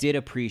 but I did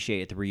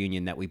appreciate at the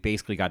reunion that we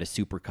basically got a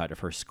supercut of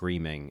her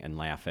screaming and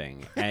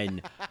laughing.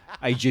 And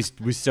I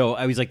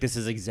was like, this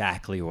is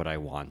exactly what I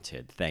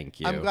wanted.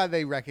 Thank you. I'm glad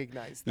they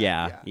recognized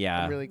that.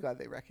 Yeah. I'm really glad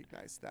they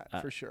recognized that,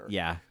 for sure.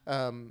 Yeah.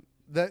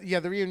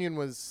 The reunion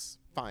was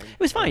fine. It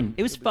was fine.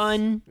 It was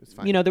fun. It was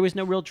fine. There was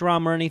no real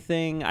drama or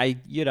anything. I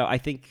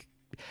think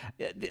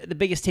the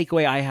biggest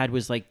takeaway I had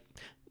was like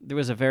there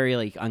was a very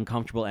like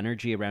uncomfortable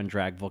energy around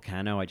Drag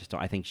Volcano.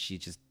 I think she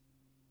just,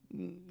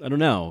 I don't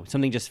know,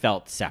 something just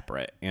felt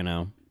separate.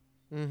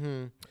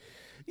 Mm-hmm.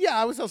 Yeah,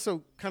 I was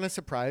also kind of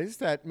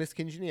surprised at Miss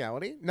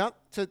Congeniality. Not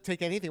to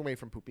take anything away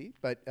from Poopy,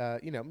 but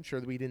I'm sure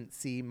that we didn't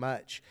see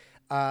much.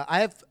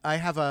 I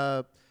have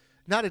a.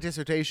 Not a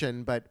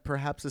dissertation, but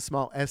perhaps a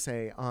small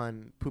essay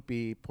on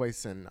Poopy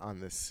Poisson on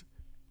this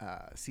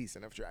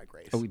season of Drag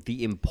Race. Oh,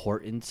 the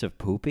importance of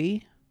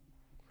Poopy?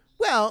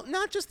 Well,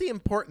 not just the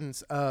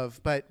importance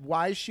of, but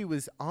why she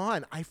was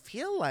on. I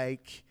feel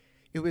like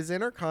it was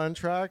in her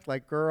contract,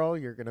 like, girl,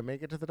 you're going to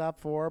make it to the top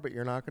 4, but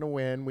you're not going to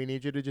win. We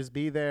need you to just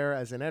be there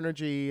as an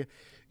energy.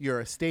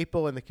 You're a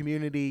staple in the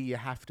community. You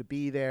have to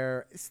be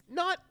there. It's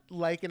not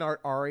like an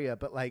Art Aria,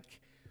 but like,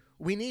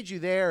 we need you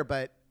there,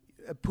 but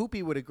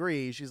Poopy would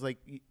agree. She's like,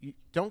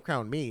 don't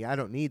crown me. I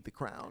don't need the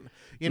crown.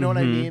 You know what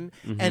I mean?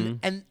 Mm-hmm.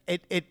 And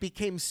it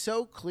became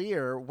so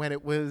clear when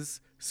it was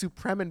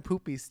Supreme and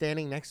Poopy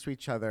standing next to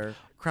each other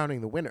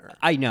crowning the winner.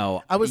 I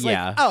know. I was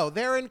like, oh,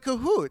 they're in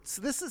cahoots.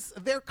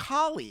 They're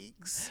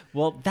colleagues.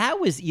 Well, that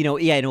was, in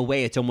a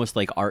way, it's almost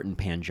like Art and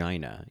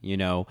Pangina,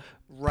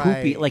 Right.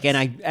 Poopy, like,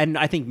 and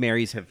I think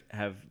Mary's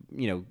have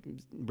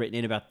written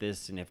in about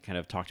this and have kind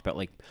of talked about,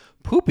 like,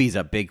 Poopy's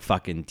a big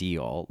fucking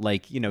deal.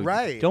 Like,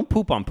 Right. don't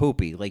poop on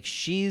Poopy. Like,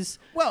 she's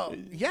Well,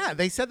 yeah,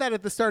 they said that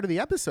at the start of the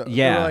episode. They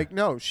Yeah. were like,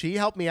 no, she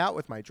helped me out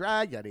with my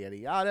drag, yada, yada,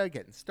 yada,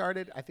 getting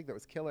started. I think that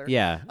was killer.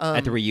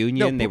 at the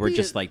reunion, they were Poopy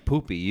just is- like,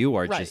 Poopy, you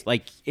are Right. just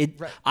like it.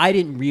 Right. I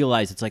didn't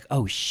realize it's like,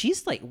 oh,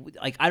 she's like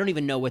I don't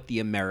even know what the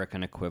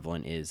American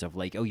equivalent is of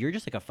like, oh, you're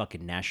just like a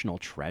fucking national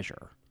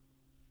treasure.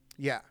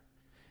 Yeah.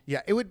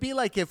 Yeah, it would be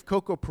like if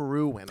Coco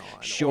Peru went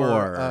on. Sure.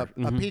 Or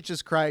a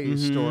Peaches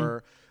Christ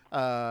or,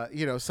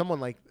 someone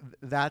like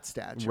that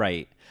stature.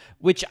 Right.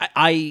 Which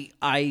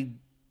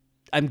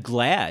I'm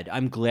glad.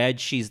 I'm glad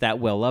she's that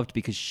well loved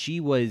because she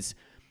was.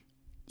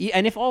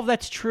 And if all of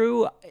that's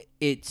true,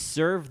 it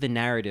served the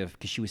narrative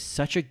because she was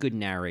such a good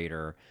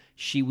narrator.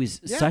 She was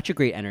such a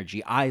great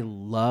energy. I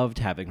loved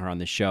having her on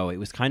the show. It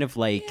was kind of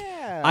like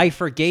Yeah. I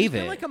forgave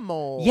She's it. like a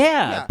mole.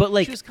 Yeah, but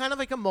like she was kind of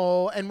like a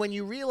mole. And when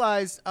you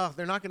realize, oh,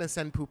 they're not going to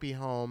send Poopy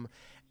home,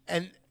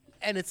 and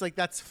it's like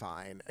that's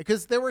fine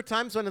because there were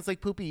times when it's like,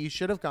 Poopy, you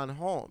should have gone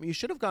home. You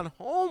should have gone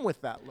home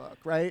with that look,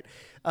 right?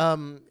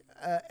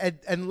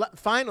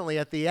 Finally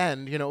at the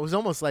end, it was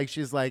almost like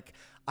she's like,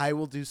 I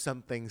will do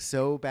something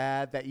so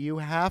bad that you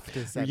have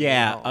to send me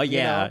yeah, home. oh you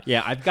yeah, know?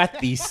 yeah. I've got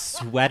these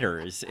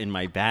sweaters in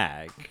my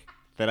bag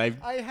that I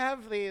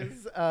have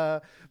these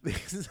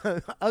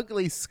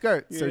ugly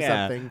skirts or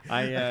something.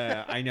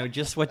 I know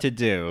just what to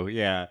do.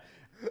 Yeah,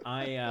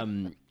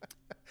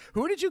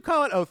 Who did you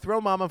call it? Oh, throw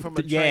mama from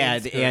a train. yeah,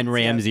 the skirts. Anne Yeah.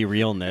 Ramsey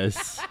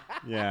realness.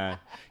 Yeah,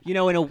 in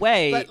a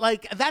way. But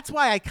like that's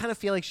why I kind of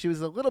feel like she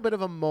was a little bit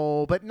of a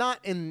mole, but not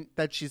in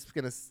that she's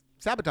gonna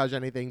sabotage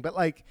anything. But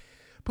like,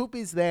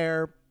 Poopy's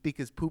there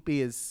because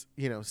Poopy is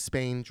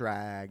Spain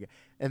drag,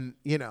 and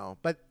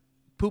but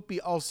Poopy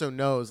also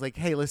knows like,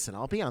 hey, listen,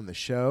 I'll be on the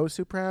show,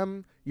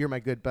 Supreme. You're my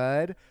good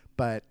bud,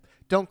 but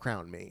don't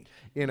crown me.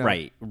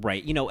 Right.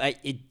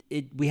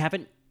 We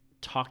haven't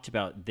talked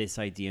about this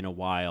idea in a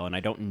while, and I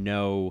don't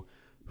know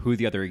who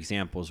the other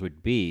examples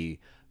would be,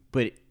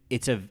 but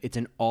it's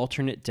an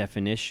alternate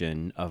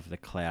definition of the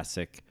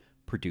classic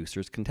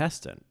producer's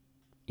contestant.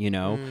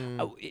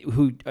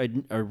 Who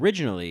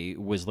originally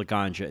was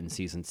Laganja in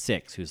season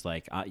 6, who's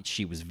like,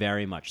 she was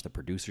very much the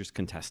producer's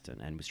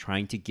contestant and was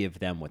trying to give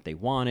them what they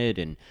wanted,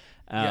 and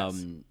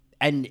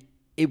and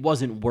it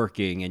wasn't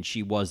working, and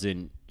she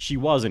wasn't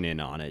in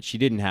on it. She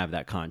didn't have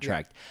that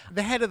contract.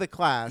 The head of the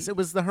class. It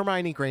was the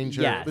Hermione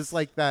Granger. Yes. It was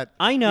like that.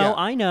 I know, Yeah.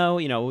 I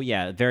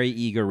know. Very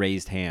eager,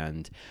 raised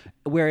hand.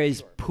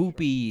 Whereas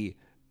Poopy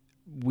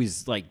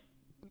was like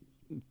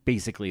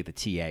basically the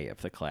TA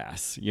of the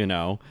class.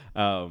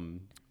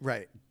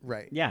 Right.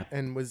 Yeah.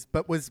 And was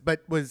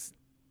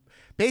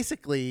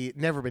basically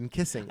never been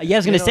kissing her. Yeah, I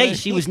was gonna You know say what I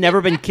she mean? was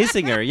never been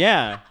kissing her.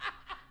 Yeah,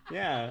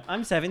 yeah.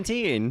 I'm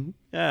 17.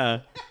 Yeah.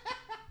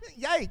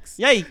 Yikes.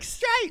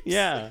 Yikes. Yikes.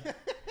 Yeah.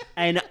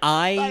 And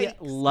I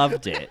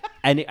loved it.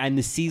 And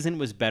the season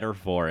was better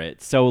for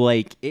it. So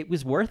like it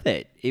was worth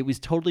it. It was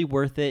totally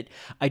worth it.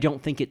 I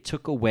don't think it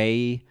took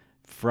away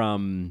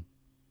from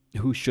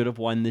who should have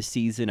won this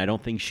season. I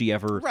don't think she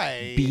ever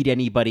Right. beat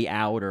anybody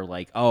out or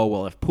like, oh,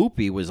 well, if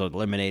Poopy was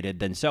eliminated,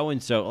 then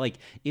so-and-so. Like,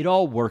 it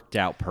all worked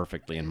out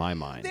perfectly in my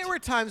mind. There were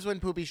times when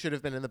Poopy should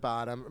have been in the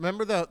bottom.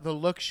 Remember the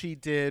look she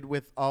did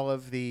with all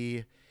of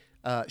the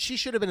she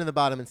should have been in the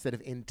bottom instead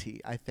of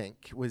Inti, I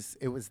think. It was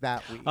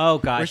that week. Oh,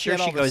 where gosh. Here had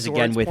she all the goes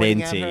again swords with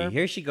pointing at her. Inti.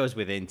 Here she goes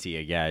with Inti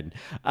again.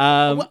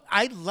 Well,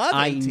 I love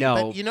I Inti,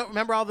 know. but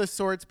remember all the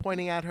swords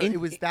pointing at her? It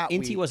was that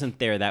Inti week. wasn't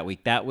there that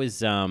week. That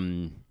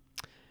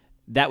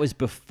was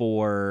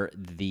before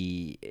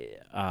the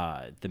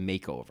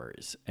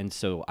makeovers, and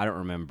so I don't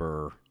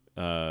remember.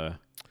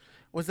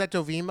 Was that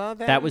Dovima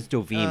then? That was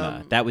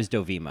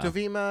Dovima.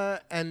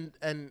 Dovima and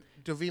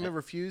Dovima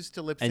refused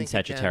to lip sync And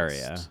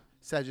Sagittaria. against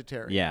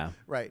Sagittaria. Yeah.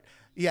 Right.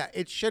 Yeah,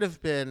 it should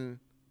have been.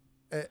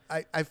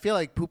 I feel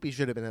like Poopy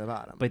should have been in the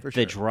bottom. But for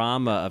the sure.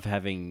 drama of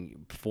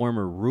having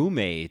former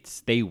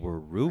roommates, they were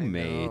No,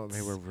 roommates.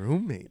 they were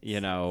roommates.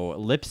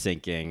 Lip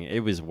syncing.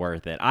 It was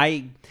worth it.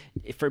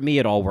 For me,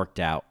 it all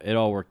worked out. It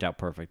all worked out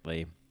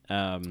perfectly.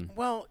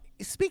 Well,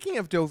 speaking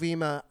of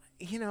Dovima,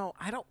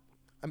 I don't.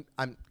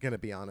 I'm going to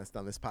be honest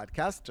on this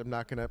podcast. I'm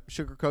not going to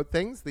sugarcoat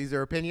things. These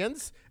are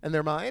opinions, and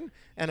they're mine,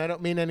 and I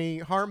don't mean any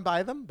harm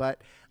by them. But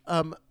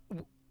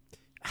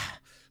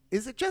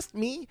is it just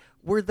me?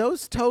 Were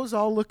those toes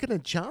all looking to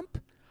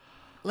jump?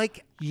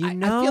 Like, I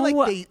feel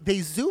like they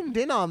zoomed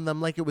in on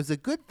them like it was a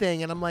good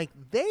thing, and I'm like,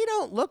 they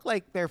don't look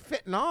like they're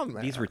fitting on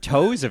there. These were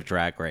toes of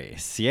Drag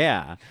Race.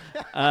 Yeah.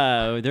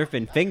 There have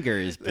been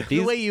fingers, but the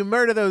these. way you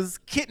murder those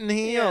kitten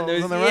heels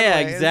there's- on the yeah,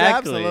 runway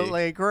exactly. is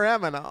absolutely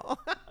criminal.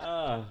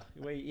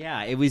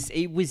 Yeah, it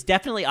was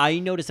definitely. I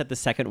noticed at the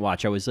second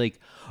watch, I was like,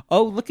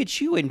 "Oh, look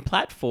at you in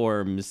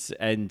platforms,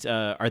 and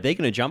are they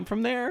going to jump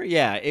from there?"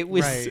 Yeah, it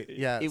was. Right,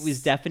 yes. It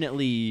was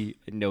definitely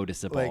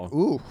noticeable. Like,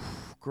 ooh,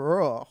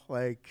 girl,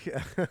 like,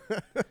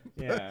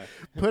 yeah.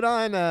 put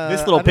on This I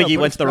little don't know, piggy put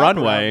a went to the strap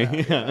around runway.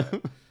 that. Yeah.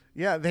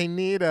 Yeah, they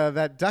need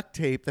that duct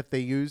tape that they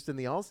used in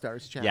the All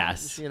Stars challenge.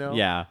 Yes. You know.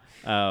 Yeah.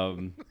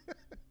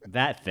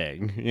 That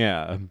thing.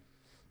 Yeah.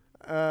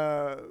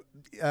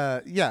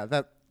 Yeah,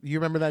 that you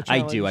remember that I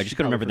challenge? do. I just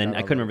couldn't remember Probably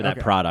I couldn't remember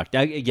forgot that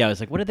already. product. I was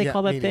like, what do they Yeah,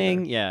 call me that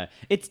thing? neither. Yeah,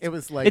 It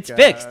was like it's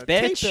fixed, tape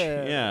bitch.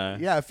 it. Yeah,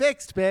 Yeah,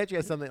 fixed, bitch.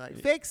 Yeah, something like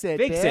fix it,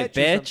 fix bitch, it,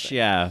 or bitch. something.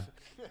 Yeah.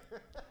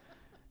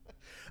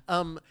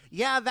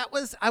 Yeah, that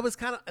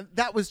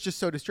was just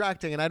so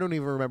distracting, and I don't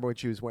even remember what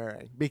she was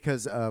wearing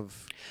because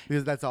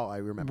that's all I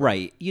remember.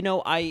 Right.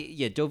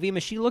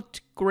 Dovima, she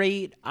looked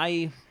great.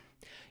 I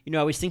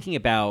was thinking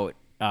about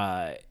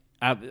not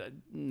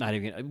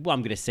even. Well,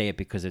 I'm going to say it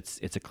because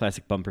it's a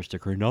classic bumper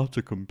sticker. Not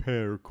to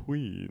compare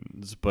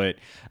queens, but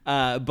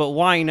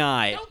why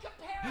not? Don't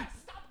compare us.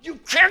 Stop. You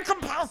can't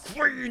compare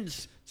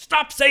queens.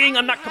 Stop saying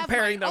I'm not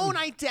comparing I have them.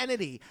 my own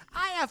identity.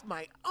 I have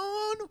my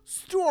own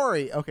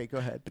story. Okay, go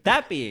ahead.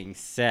 That being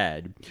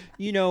said,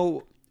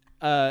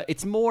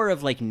 it's more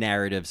of like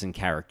narratives and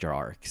character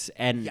arcs,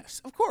 and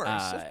Yes, of course,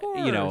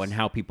 and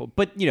how people,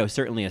 but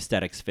certainly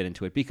aesthetics fit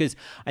into it. Because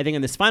I think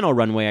in this final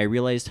runway, I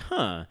realized,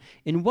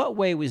 in what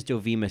way was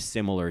Dovima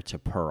similar to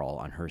Pearl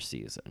on her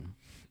season?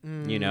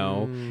 And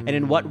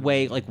in what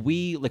way, like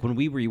when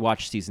we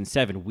rewatched season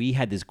 7, we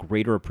had this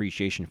greater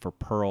appreciation for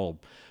Pearl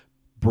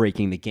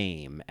breaking the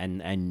game and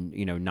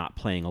not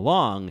playing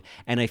along.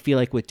 And I feel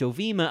like with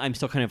Dovima, I'm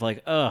still kind of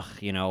like,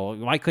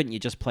 why couldn't you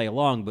just play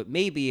along? But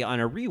maybe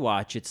on a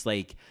rewatch, it's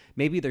like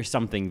maybe there's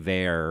something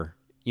there,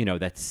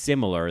 that's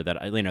similar, that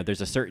there's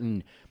a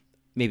certain,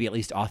 maybe at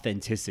least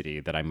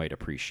authenticity that I might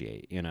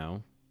appreciate.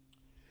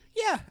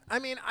 Yeah, I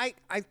mean, I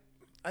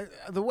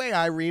the way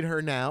I read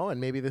her now, and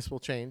maybe this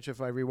will change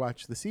if I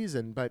rewatch the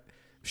season, but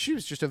she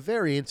was just a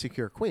very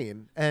insecure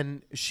queen,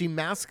 and she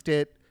masked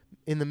it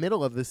in the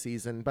middle of the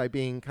season by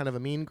being kind of a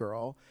mean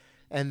girl,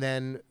 and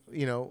then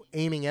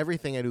aiming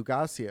everything at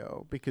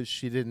Ugasio because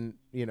she didn't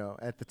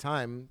at the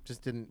time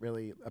just didn't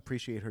really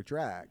appreciate her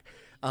drag,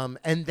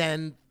 and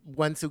then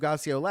once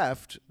Ugasio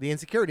left, the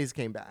insecurities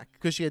came back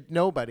because she had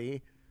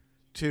nobody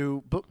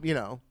to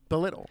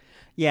belittle.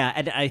 Yeah,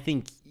 and I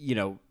think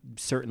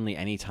certainly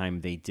anytime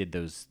they did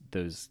those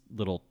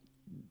little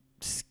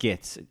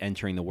skits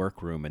entering the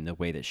workroom, and the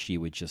way that she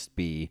would just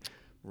be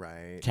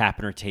right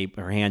tapping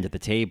her hand at the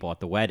table at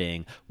the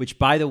wedding, which,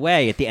 by the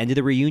way, at the end of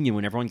the reunion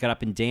when everyone got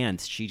up and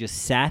danced, she just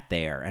sat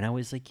there, and I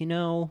was like,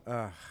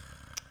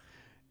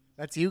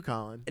 that's you,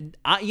 Colin.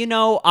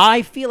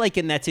 I feel like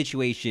in that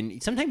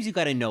situation, sometimes you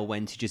got to know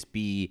when to just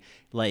be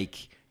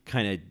like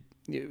kind of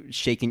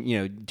shaking,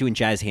 doing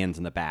jazz hands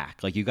in the back.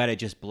 Like you got to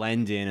just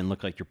blend in and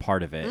look like you're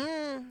part of it.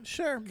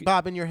 Sure,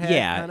 bobbing your head.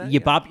 Yeah, kinda, you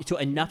bob to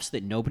enough so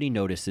that nobody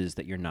notices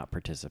that you're not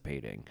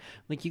participating.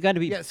 Like you got to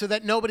be. Yeah, so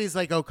that nobody's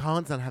like, oh,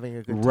 Colin's not having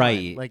a good time.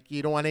 Right. Like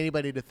you don't want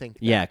anybody to think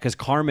that. Yeah, because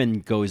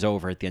Carmen goes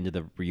over at the end of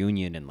the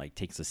reunion and like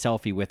takes a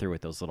selfie with her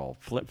with those little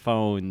flip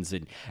phones,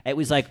 and it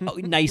was like, oh,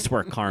 nice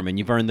work, Carmen.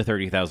 You've earned the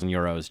 30,000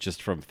 euros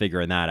just from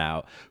figuring that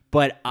out.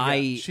 But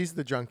she's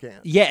the drunk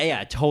aunt.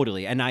 Yeah,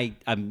 totally. And I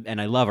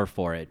love her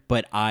for it.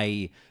 But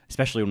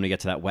especially when we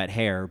get to that wet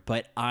hair.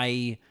 But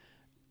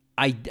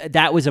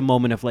that was a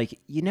moment of like,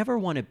 you never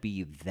want to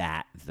be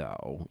that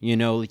though.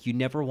 Like you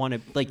never want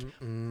to like,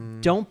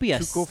 don't be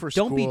too cool for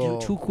don't be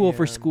school. too cool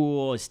for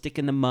school. A stick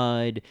in the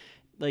mud.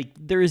 Like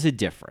there is a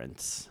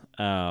difference.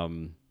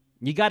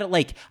 You got to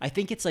like, I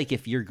think it's like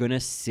if you're gonna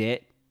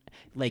sit,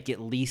 like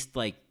at least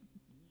like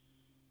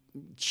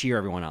cheer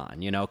everyone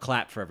on,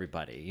 clap for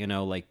everybody,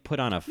 like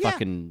put on a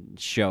fucking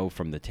show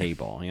from the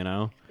table,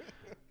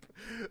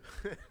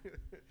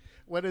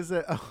 What is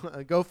it?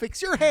 Oh, go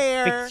fix your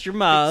hair. Fix your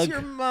mug. Fix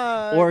your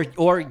mug.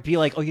 Or be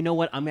like, oh, you know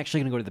what? I'm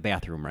actually going to go to the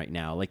bathroom right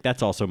now. Like,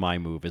 that's also my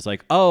move. Is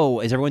like, oh,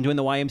 is everyone doing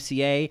the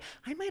YMCA?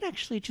 I might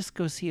actually just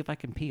go see if I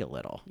can pee a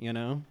little,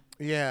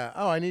 Yeah.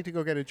 Oh, I need to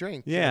go get a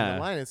drink. Yeah. The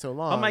line is so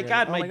long. Oh, my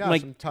God. my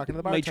gosh, I'm talking to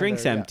the bartender. My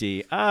drink's Yeah.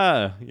 empty.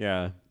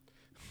 Yeah.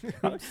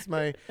 Oops,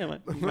 my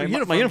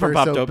uniform burst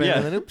popped open, open, yeah.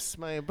 and then oops,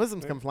 my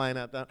bosoms come flying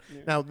out.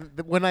 Now,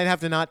 when I have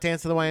to not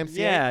dance to the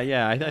YMCA?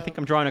 Yeah. I think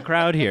I'm drawing a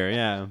crowd here.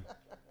 Yeah.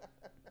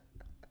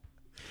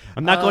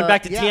 I'm not going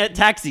back to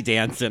taxi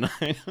dancing.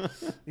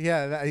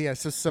 Yeah.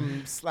 So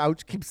some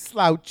slouch keeps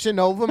slouching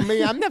over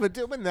me. I'm never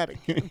doing that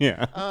again.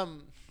 Yeah.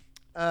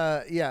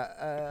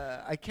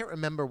 I can't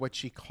remember what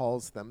she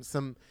calls them.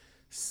 Some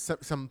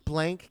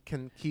blank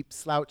can keep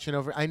slouching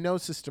over. I know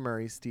Sister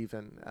Murray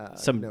Stephen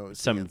knows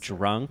some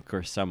drunk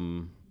or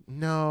some.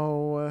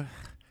 No.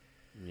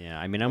 Yeah,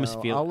 I mean, I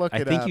almost feel. I'll look it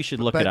I think up. you should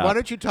look But it up. why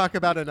don't you talk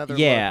about another?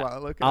 Yeah, look while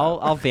I look it up?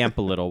 I'll vamp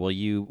a little. Will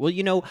you?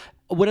 Well,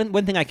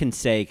 one thing I can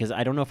say, because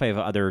I don't know if I have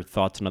other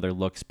thoughts on other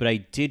looks, but I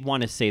did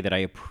want to say that I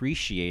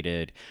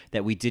appreciated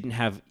that we didn't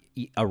have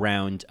a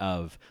round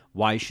of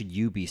why should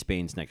you be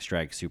Spain's next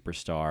drag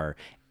superstar,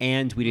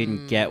 and we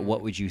didn't get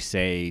what would you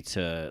say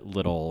to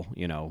little,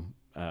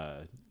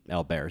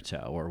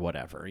 Alberto or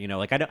whatever.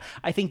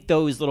 I think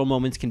those little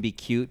moments can be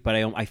cute, but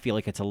I feel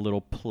like it's a little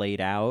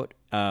played out,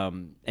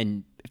 and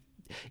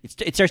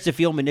it starts to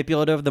feel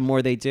manipulative the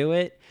more they do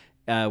it.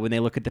 when they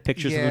look at the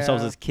pictures of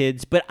themselves Yeah. as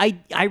kids. But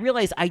I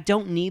realize I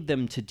don't need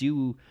them to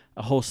do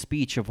a whole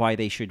speech of why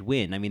they should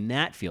win. I mean,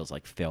 that feels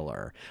like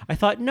filler. I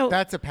thought, no.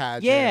 That's a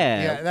pageant.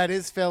 Yeah. that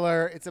is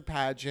filler. It's a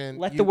pageant.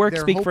 Let the work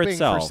they're speak for hoping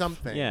itself.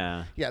 something.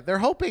 Yeah. Yeah, they're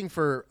hoping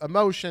for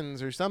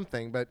emotions or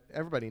something, but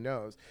everybody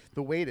knows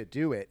the way to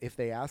do it, if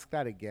they ask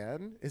that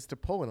again, is to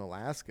pull in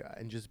Alaska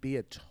and just be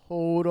a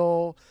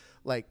total,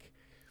 like,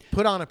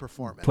 put on a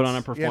performance. Put on a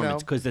you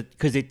performance know?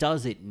 because it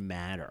doesn't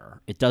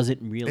matter. It doesn't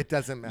really. It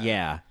doesn't matter.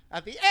 Yeah.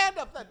 At the end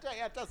of the day,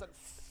 it doesn't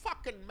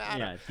fucking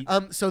matter. Yeah.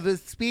 So the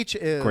speech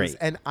is Great.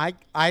 and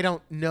I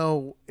don't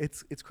know.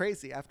 It's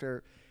crazy.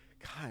 After,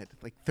 God,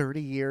 like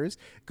 30 years,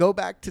 go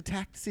back to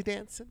taxi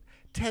dancing.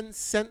 10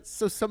 cents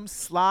so some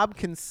slob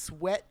can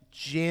sweat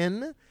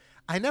gin.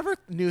 I never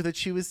knew that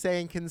she was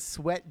saying can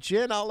sweat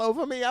gin all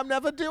over me. I'm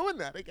never doing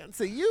that again.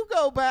 So you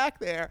go back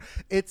there.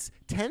 It's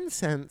 10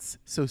 cents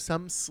so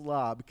some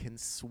slob can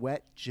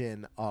sweat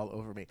gin all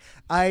over me.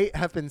 I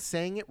have been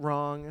saying it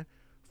wrong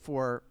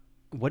for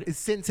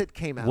since it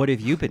came out. What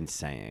have you been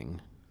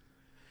saying?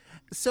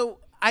 So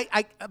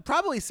I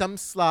probably some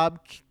slob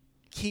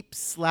keeps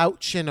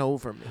slouching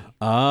over me.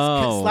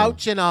 Oh.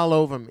 Slouching all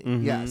over me.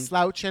 Yeah,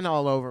 slouching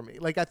all over me.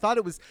 Like I thought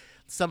it was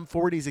some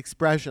 40s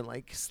expression,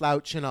 like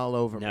slouching all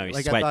over No, me. you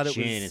Like sweat I thought it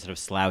chin was. instead of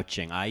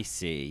slouching. I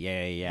see.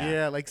 Yeah.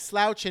 Yeah, like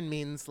slouching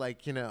means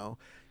like,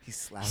 he's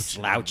slouching.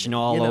 Slouching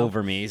on me, all you know?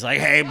 over me. He's like,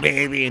 hey,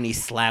 baby. And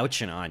he's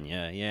slouching on you.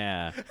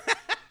 Yeah.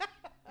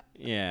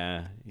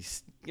 Yeah.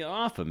 Get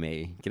off of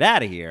me. Get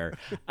out of here.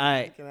 Get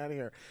out of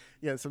here.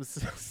 Yeah, some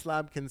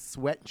slob can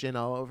sweat gin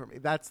all over me.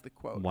 That's the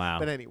quote. Wow.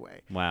 But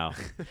anyway. Wow.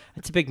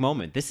 That's a big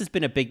moment. This has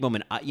been a big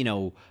moment.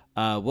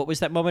 What was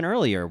that moment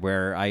earlier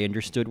where I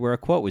understood where a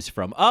quote was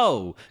from?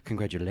 Oh,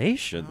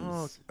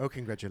 congratulations. Oh,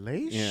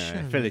 congratulations.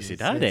 Yeah,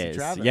 felicidades. Nancy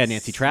Travis. Yeah,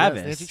 Nancy Travis.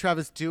 Yes, Nancy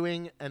Travis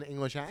doing an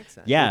English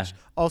accent. Yeah. Which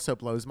also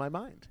blows my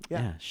mind.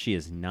 Yeah.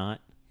 She's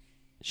not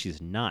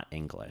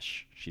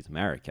English. She's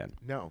American.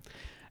 No.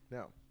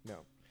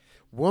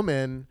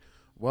 Woman.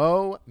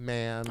 Whoa,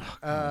 man.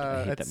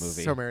 I hate that that's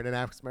movie. So married an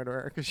axe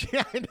murderer.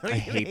 I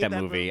hate that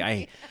movie.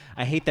 I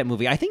hate that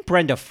movie. I think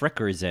Brenda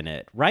Fricker's in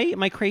it, right?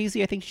 Am I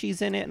crazy? I think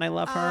she's in it, and I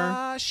love her.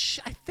 I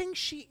think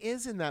she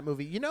is in that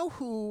movie. You know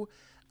who?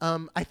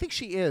 I think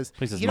she is.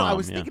 Plays his I mom,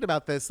 was yeah. thinking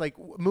about this, like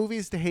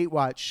movies to hate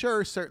watch.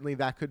 Sure, certainly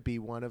that could be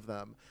one of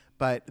them.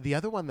 But the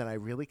other one that I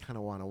really kind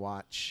of want to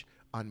watch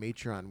on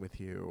Matreon with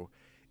you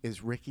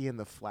is Ricky and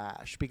the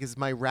Flash, because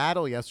my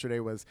rattle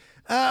yesterday was,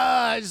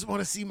 I just want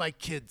to see my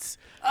kids.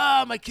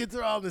 My kids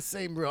are all in the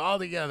same room, all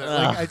together.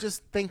 Like, I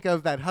just think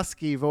of that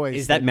husky voice.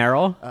 Is that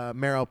Meryl?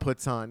 Meryl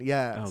puts on.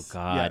 Yes. Oh,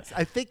 God. Yes.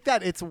 I think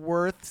that it's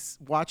worth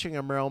watching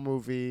a Meryl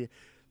movie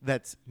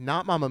that's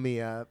not Mamma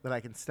Mia that I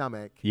can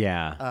stomach.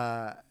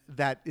 Yeah.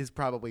 That is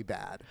probably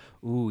bad.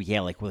 Ooh, yeah,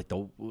 like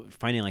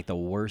finding like the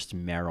worst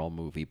Meryl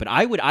movie. But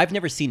I've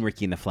never seen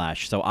Ricky and the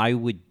Flash, so I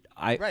would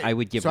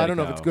give. So that I don't a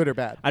know if go. it's good or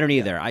bad. I don't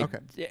either.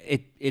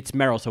 Okay. It's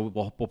Meryl, so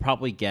we'll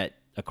probably get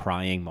a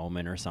crying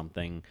moment or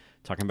something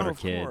talking about her Of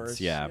kids.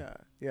 course. Yeah.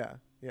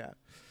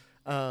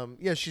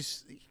 Yeah,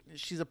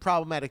 she's a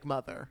problematic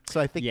mother. So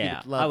I think Yeah, you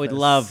would love I would this.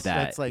 love that.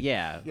 That's like,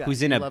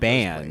 Who's in you a love those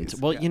band?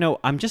 plays. Well, Yeah.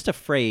 I'm just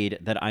afraid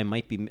that I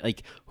might be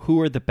like, who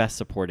are the best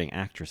supporting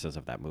actresses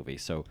of that movie?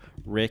 So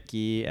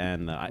Ricky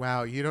and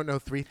Wow, you don't know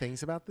 3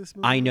 things about this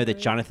movie? I know that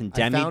Ryan? Jonathan I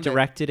Demme found it.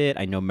 directed it.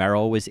 I know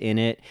Meryl was in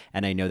it,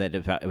 and I know that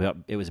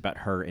it was about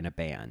her in a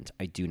band.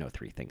 I do know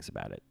 3 things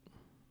about it.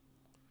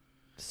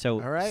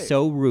 So All right.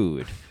 so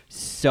rude,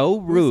 so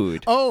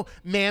rude. Oh,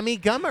 Mammy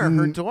Gummer,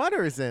 her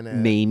daughter is in it.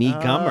 Mamie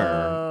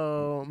Gummer.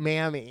 Oh,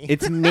 Mammy.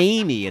 It's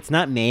Mamie. It's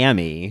not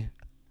Mammy.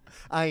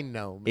 I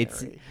know, Mary. It's.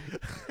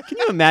 Can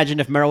you imagine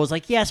if Meryl was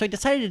like, "Yeah, so I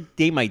decided to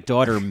date my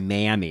daughter,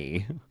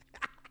 Mammy."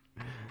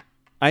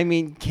 I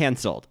mean,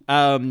 canceled.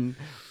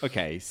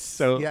 Okay,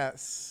 so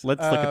Yes. let's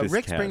look at this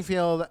Rick cast.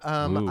 Springfield,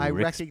 Ooh, I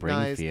Rick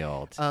recognize.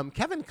 Springfield.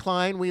 Kevin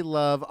Kline, we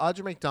love.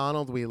 Audra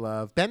McDonald, we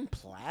love. Ben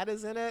Platt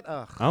is in it.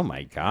 Ugh. Oh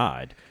my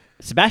God,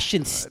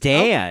 Sebastian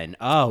Stan.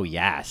 Oh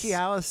yes.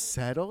 Kiala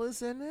Settle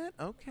is in it.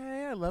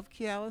 Okay, I love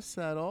Kiala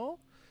Settle.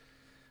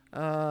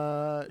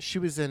 She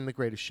was in The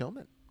Greatest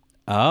Showman.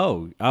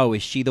 Oh,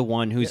 is she the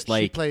one who's Yeah, she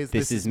like, plays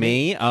This Is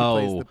Me? She plays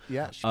Oh,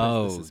 she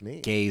plays This Is Me.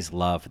 Gays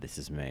love This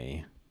Is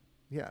Me.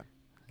 Yeah,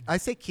 I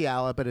say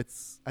Kiala, but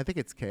I think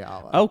it's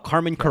Kiala. Oh,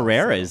 Carmen Kiala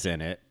Carrera Settle. is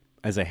in it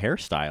as a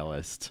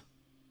hairstylist.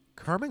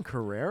 Carmen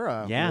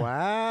Carrera. Yeah.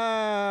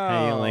 Wow.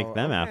 How you like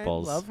them Okay,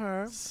 apples? Love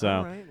her. So,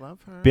 all right,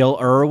 love her. Bill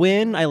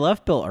Irwin. I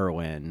love Bill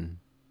Irwin.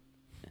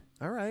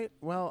 All right.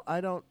 Well, I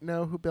don't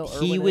know who Bill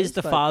Irwin is. He was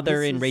the but father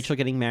this in is- Rachel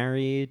Getting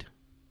Married.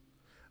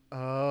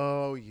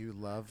 Oh, you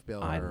love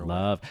Bill I Irwin.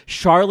 love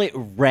Charlotte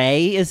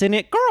Rae is in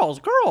it.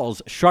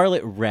 Girls.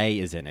 Charlotte Rae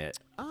is in it.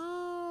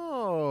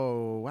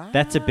 Oh, wow.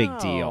 That's a big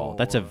deal.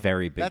 That's a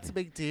very big. That's a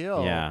big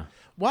deal. Yeah.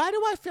 Why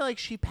do I feel like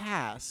she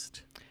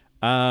passed?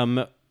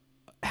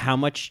 How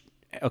much?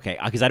 Okay,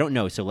 because I don't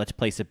know. So let's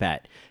place a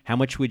bet. How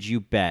much would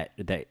you bet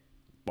that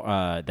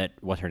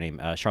what's her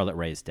name? Charlotte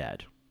Rae is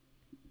dead.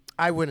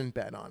 I wouldn't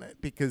bet on it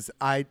because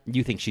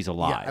You think she's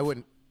alive? Yeah, I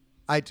wouldn't.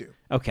 I do.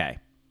 Okay.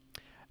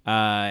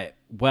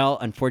 Well,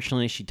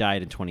 unfortunately, she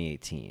died in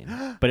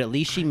 2018, but at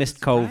least she missed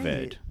COVID.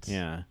 right.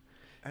 Yeah,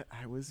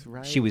 I was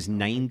right. she was Oh, my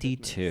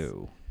 92.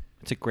 goodness.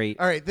 It's a great.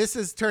 All right, this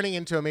is turning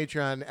into a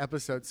Matreon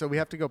episode, so we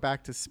have to go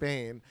back to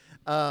Spain.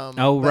 Oh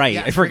but right,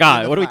 yeah, I Ricky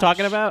forgot. the What are we Flash.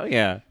 talking about?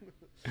 Yeah.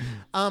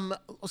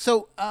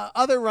 So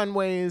other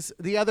runways,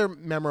 the other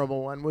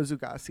memorable one was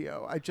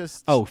Ugasio. I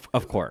just Oh,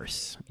 of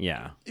course.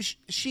 Yeah.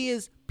 she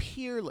is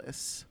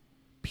peerless.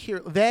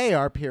 They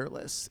are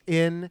peerless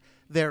in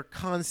their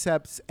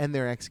concepts and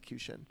their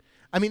execution.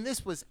 I mean,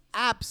 this was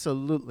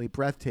absolutely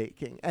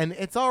breathtaking, and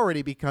it's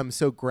already become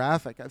so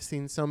graphic. I've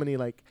seen so many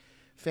like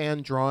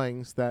fan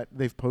drawings that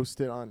they've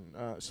posted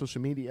on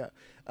social media.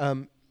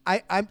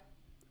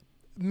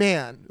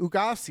 Man,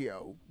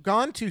 Ugasio,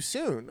 gone too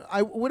soon.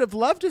 I would have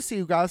loved to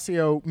see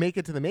Ugasio make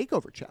it to the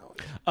makeover challenge.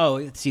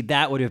 Oh, see,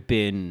 that would have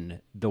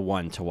been the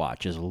one to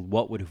watch. Is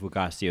what would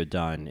Fugasio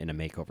done in a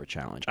makeover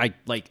challenge?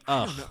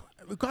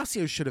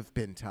 Ugasio should have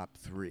been top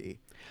 3.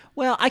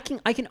 Well, I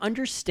can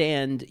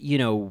understand,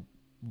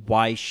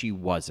 why she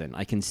wasn't.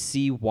 I can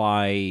see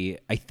why.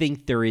 I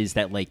think there is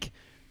that like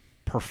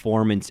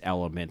performance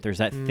element. There's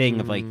that thing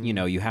of like,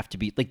 you have to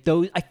be like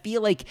those. I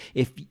feel like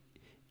if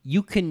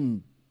you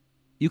can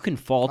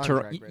falter,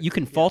 On Drag Race, you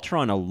can falter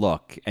on a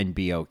look and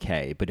be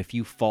okay. But if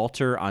you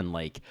falter on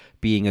like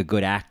being a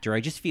good actor, I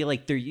just feel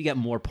like you get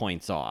more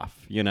points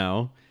off.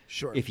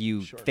 Sure. If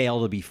you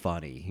fail to be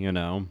funny,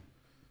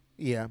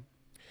 Yeah.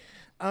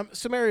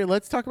 So, Mary,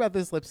 let's talk about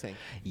this lip sync.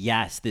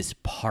 Yes, this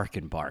Park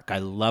and Bark. I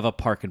love a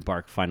Park and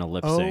Bark final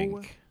lip Oh,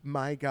 sync.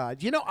 my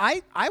God.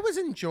 I was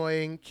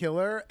enjoying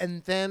Killer,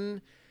 and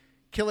then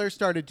Killer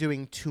started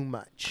doing too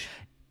much.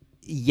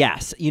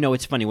 Yes,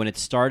 it's funny when it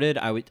started.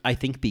 I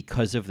think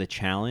because of the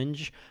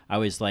challenge, I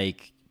was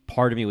like,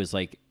 part of me was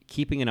like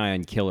keeping an eye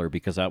on Killer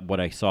because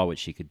what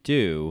she could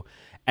do,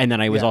 and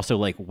then I was also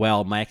like,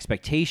 well, my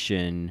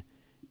expectation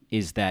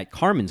is that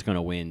Carmen's going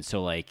to win,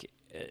 so like,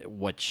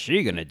 what's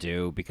she going to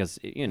do? Because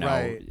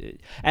Right.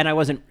 And I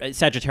wasn't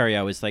Sagittaria.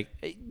 I was like,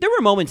 there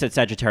were moments that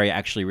Sagittaria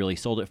actually really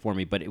sold it for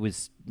me, but it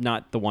was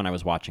not the one I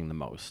was watching the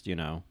most.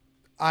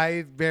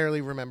 I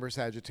barely remember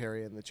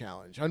Sagittaria in the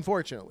challenge.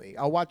 Unfortunately,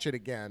 I'll watch it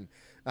again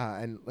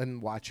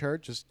and watch her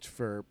just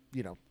for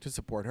to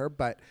support her.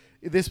 But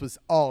this was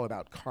all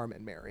about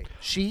Carmen Mary.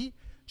 She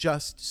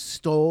just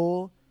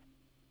stole.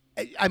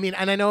 I mean,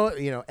 and I know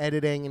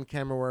editing and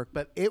camera work,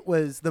 but it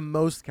was the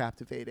most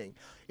captivating.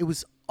 It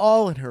was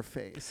all in her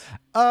face.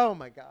 Oh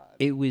my God!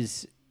 It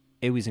was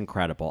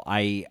incredible.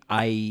 I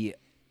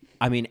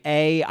mean,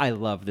 I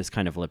love this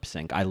kind of lip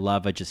sync. I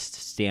love a just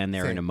stand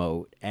there and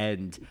emote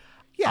and.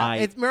 Yeah,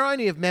 it's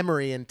reminding me of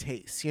memory and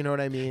taste. You know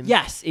what I mean?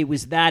 Yes, it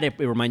was that. It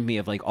reminded me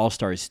of like All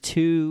Stars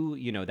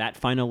 2, that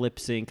final lip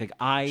sync.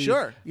 Like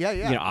Sure.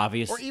 Yeah.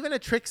 Obviously. Or even a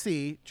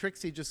Trixie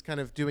just kind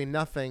of doing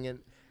nothing and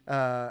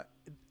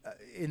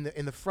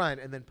in the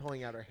front and then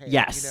pulling out her hair.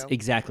 Yes,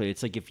 exactly.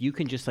 It's like if you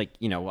can just like,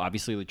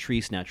 obviously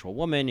Latrice, natural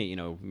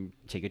woman,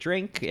 take a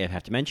drink, I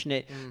have to mention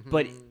it. Mm-hmm.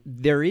 But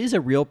there is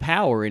a real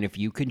power in if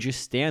you can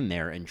just stand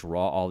there and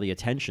draw all the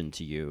attention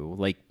to you.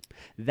 Like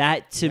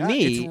that to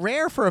me, it's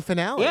rare for a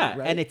finale. yeah,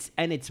 right?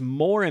 and it's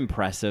more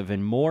impressive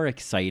and more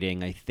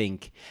exciting. I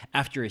think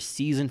after a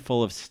season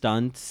full of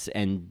stunts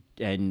and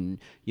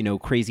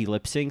crazy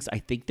lip syncs, I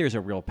think there's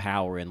a real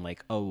power in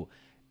like, oh,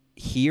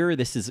 here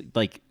this is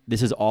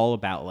all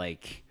about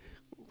like,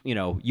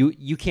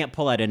 you can't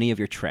pull out any of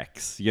your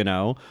tricks.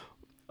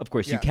 Of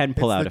course, you can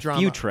pull out a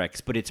few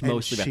tricks, but it's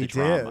mostly about the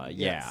drama. Did,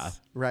 Yeah. yes.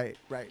 Right.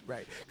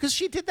 Because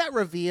she did that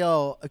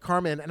reveal,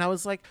 Carmen, and I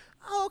was like,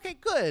 oh, okay,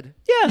 good.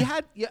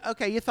 Yeah.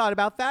 You thought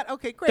about that?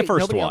 Okay, great. first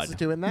Nobody one. else is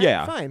doing that?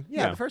 Yeah. Fine.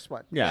 Yeah. The first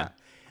one. Yeah.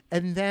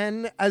 And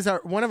then, as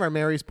one of our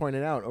Marys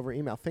pointed out over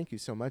email, thank you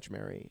so much,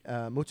 Mary.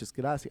 Muchas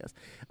gracias.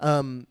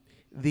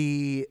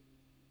 The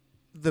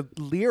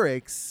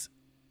lyrics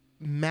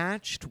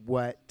matched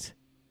what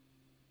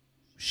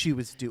she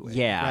was doing.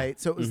 Yeah. Right?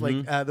 So it was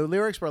like, the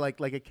lyrics were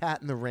like a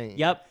cat in the rain.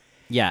 Yep.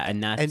 Yeah,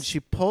 and she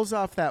pulls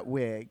off that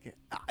wig.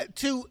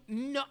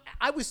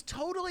 I was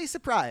totally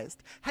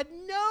surprised. Had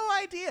no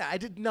idea. I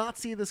did not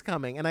see this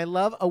coming, and I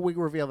love a wig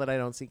reveal that I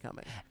don't see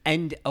coming.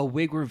 And a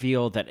wig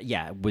reveal that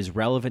was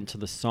relevant to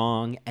the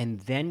song.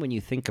 And then when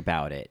you think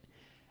about it,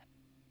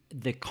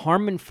 the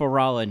Carmen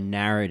Farala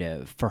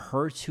narrative, for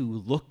her to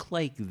look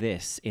like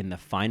this in the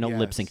final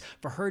lip sync,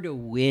 for her to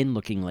win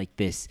looking like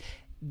this,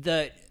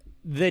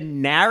 the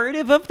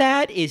narrative of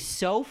that is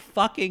so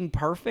fucking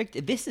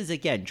perfect. This is,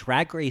 again,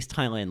 Drag Race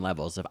Thailand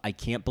levels of I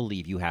can't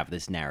believe you have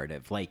this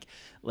narrative. Like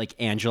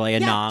Angela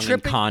Anang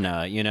and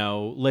Kana,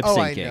 lip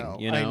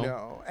syncing. I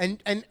know.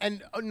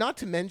 And not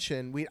to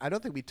mention, I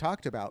don't think we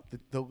talked about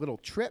the little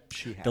trip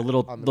she had. The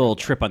little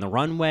trip on the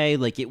runway.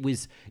 Like it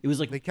was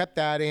like they kept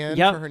that in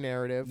for her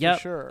narrative for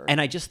sure.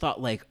 And I just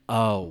thought like,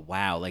 oh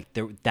wow, like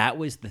that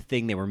was the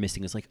thing they were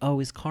missing. Is like, oh,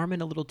 is Carmen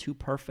a little too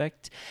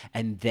perfect?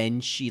 And then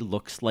she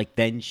looks like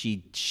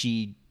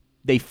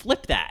they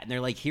flip that and they're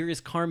like, here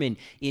is Carmen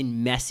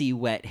in messy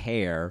wet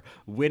hair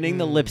winning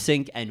the lip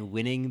sync and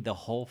winning the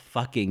whole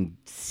fucking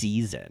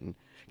season.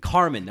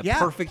 Carmen, the Yeah.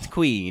 perfect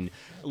queen,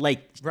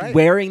 like Right.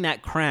 wearing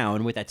that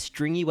crown with that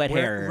stringy wet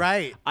hair.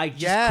 Right. I just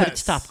couldn't Yes.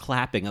 stop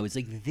clapping. I was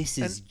like, this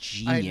is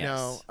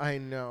genius. I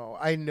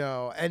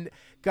know. And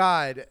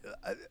God,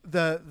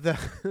 the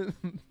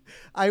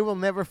I will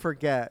never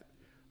forget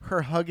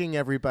her hugging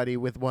everybody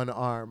with one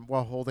arm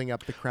while holding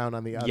up the crown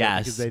on the other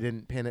Yes. because they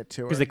didn't pin it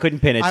to her. Because they couldn't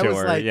pin it I to was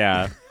her. like,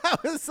 Yeah. I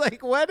was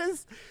like, what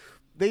is?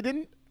 They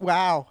didn't.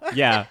 Wow.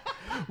 Yeah.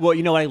 Well,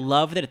 you know, I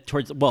love that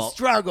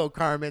Struggle,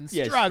 Carmen.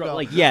 Yeah, Struggle.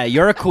 like, yeah,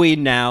 you're a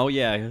queen now.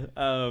 Yeah,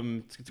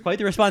 it's quite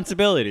the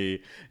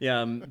responsibility.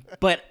 Yeah,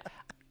 but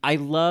I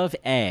love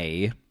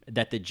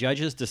that the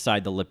judges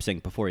decide the lip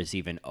sync before it's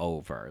even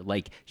over.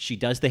 Like she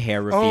does the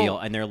hair reveal,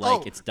 and they're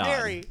like, "It's done.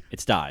 Mary,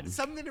 it's done."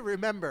 Something to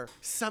remember,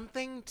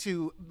 something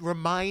to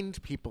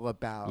remind people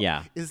about.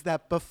 Yeah. is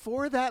that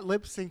before that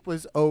lip sync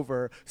was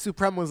over,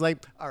 Supreme was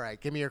like, "All right,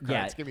 give me your cards.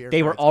 Yeah, Give me your."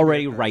 they cards, were give me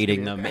already your cards, writing give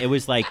me your them. cards." It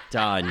was like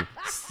done.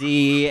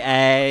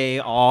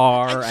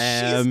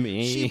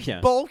 CARME. She Yeah.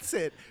 bolts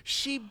it.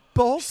 She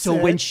bolts So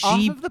it when off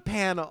she- of the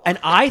panel. And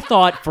I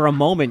thought for a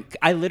moment,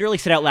 I literally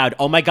said out loud,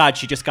 "Oh my God,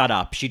 she just got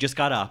up. She just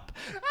got up."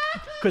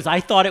 Because I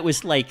thought it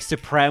was like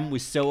Supreme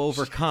was so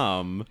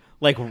overcome.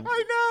 Like, I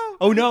know.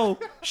 oh no,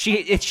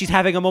 she's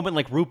having a moment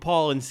like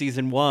RuPaul in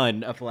season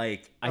 1 of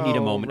like, I need a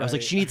Oh, moment. I was like,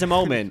 right. she needs a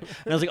moment.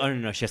 And I was like, oh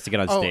no, she has to get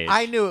on stage.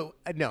 I knew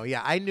it. No,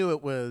 yeah, I knew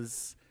it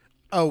was.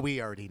 Oh,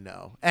 we already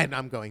know, and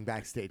I'm going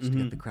backstage to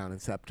get the crown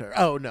and scepter.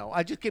 Oh no,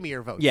 I just give me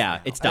your vote. Yeah,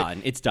 it's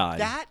done. It's done.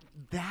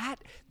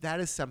 That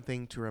is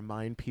something to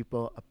remind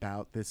people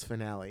about this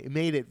finale. It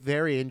made it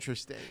very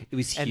interesting. It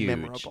was and huge.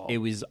 memorable. It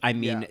was. I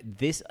mean,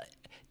 Yeah.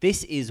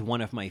 this is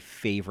one of my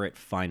favorite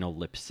final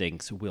lip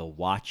syncs. We'll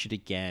watch it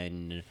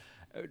again.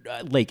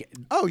 Like,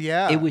 Oh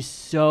yeah, it was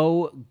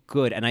so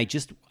good, and I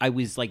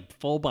was like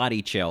full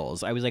body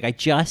chills. I was like,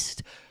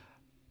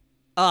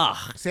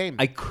 Same.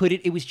 I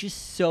couldn't. It was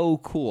just so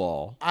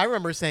cool. I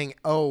remember saying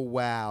 "Oh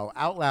wow"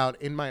 out loud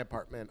in my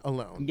apartment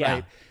alone. Yeah.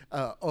 Right?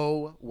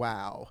 Oh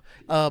wow.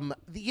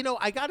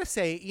 I gotta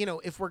say,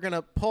 if we're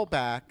gonna pull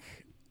back,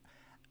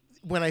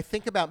 when I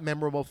think about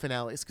memorable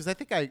finales, because I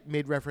think I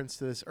made reference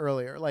to this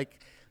earlier, like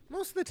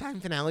most of the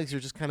time finales are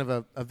just kind of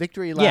a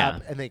victory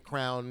lap, Yeah. and they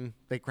crown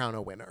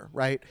a winner,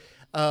 right?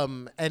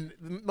 And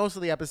most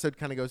of the episode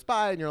kind of goes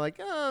by, and you're like,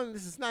 oh,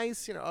 this is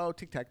nice, oh,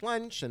 tic tac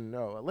lunch, and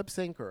oh, a lip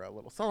sync or a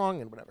little song,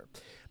 and whatever.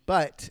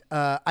 But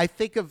I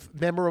think of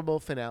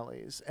memorable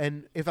finales,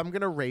 and if I'm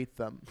gonna rate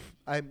them,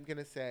 I'm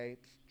gonna say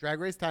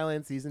Drag Race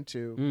Thailand season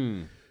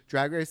 2,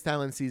 Drag Race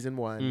Thailand season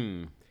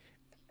 1.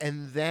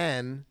 And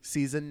then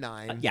season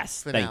 9.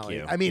 Yes, finale. thank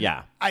you. I mean,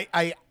 Yeah.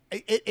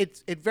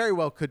 it very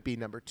well could be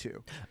number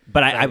 2.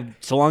 But I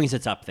so long as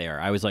it's up there,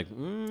 I was like,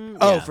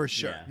 Oh, yeah, for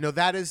sure. yeah. No,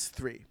 that is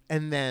 3,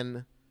 and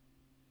then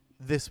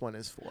this one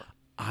is 4.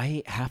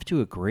 I have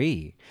to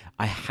agree.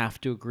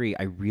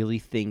 I really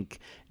think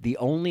the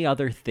only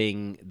other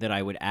thing that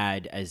I would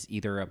add as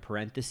either a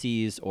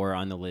parentheses or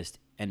on the list,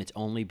 and it's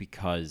only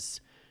because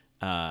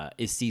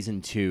is season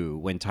 2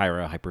 when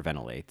Tyra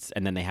hyperventilates,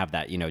 and then they have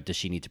that, does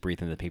she need to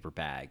breathe in the paper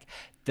bag?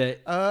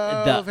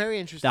 Very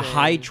interesting. The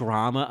high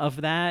drama of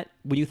that,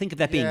 when you think of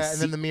that being Yeah,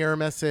 and then the mirror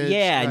message.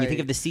 yeah, and you think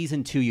right. of the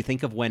season 2, you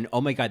think of when, oh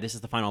my God, this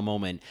is the final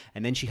moment,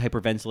 and then she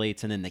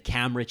hyperventilates, and then the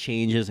camera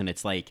changes, and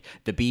it's like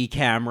the B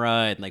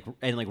camera, and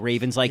like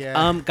Raven's like,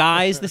 Yeah.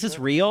 guys, this is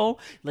real.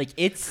 Like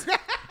it's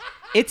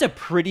a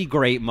pretty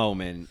great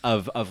moment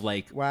of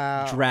like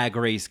Wow. Drag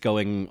Race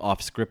going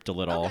off script a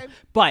little, Okay.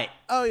 but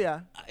Oh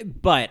yeah.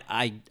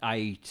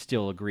 I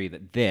still agree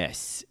that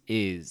this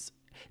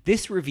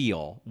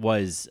reveal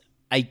was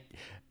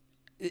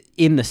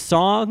in the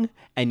song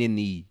and in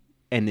the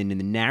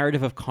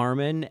narrative of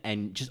Carmen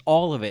and just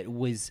all of it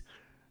was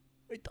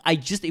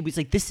it was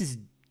like, this is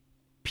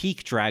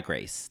peak Drag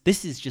Race.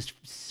 This is just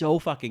so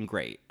fucking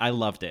great. I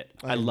loved it.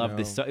 I love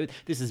this. So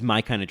this is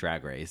my kind of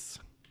Drag Race.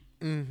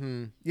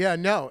 Yeah,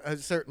 no,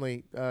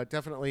 certainly,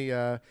 definitely.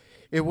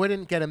 It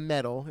wouldn't get a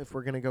medal if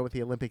we're gonna go with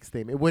the Olympics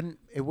theme. It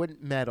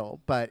wouldn't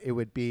medal, but it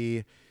would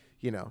be,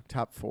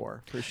 top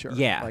 4 for sure.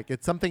 Yeah. like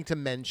it's something to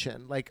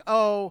mention. Like,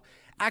 oh,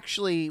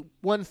 actually,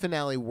 one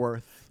finale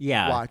worth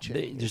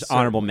watching. There's is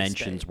honorable certainly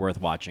mentions Spain.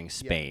 worth watching.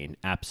 Spain,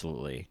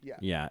 absolutely.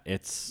 Yeah.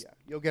 It's Yeah,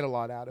 you'll get a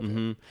lot out of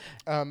it.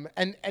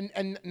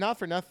 And not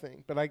for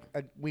nothing, but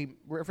we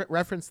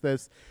referenced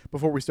this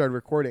before we started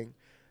recording.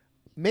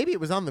 Maybe it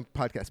was on the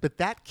podcast, but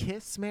that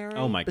kiss, Mary,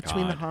 Oh my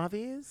between God. the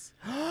Javis.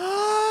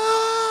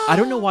 I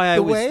don't know why I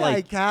the was way like,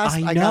 I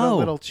gasped, I I got a know.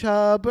 little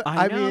chub.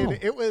 I mean, know.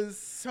 it was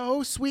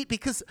so sweet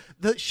because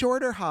the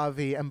shorter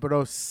Javi,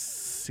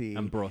 Ambrosi,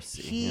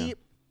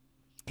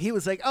 he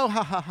was like, oh,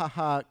 ha, ha, ha,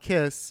 ha,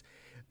 kiss.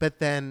 But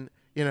then,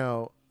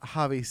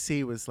 Javi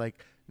C was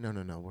like, no,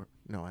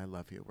 I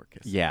love you. We're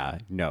kissing. Yeah,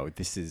 no,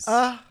 this is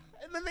And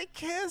then they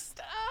kissed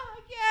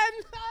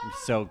again.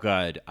 so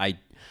good. I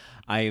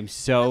am I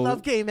so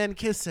love gay men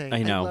kissing.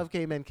 I know. love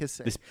gay men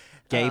kissing. this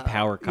gay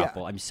power yeah.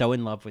 couple. I'm so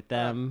in love with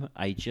them.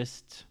 I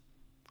just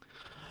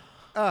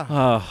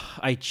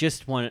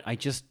want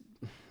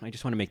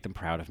to make them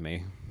proud of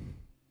me.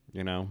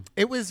 you know?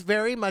 It was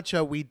very much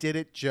a we did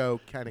it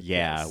joke kind of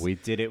Yeah, kiss. we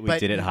did it. We But-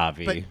 did it,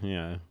 Javi. but-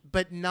 yeah.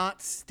 But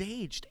not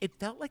staged. It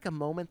felt like a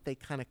moment they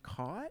kind of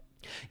caught.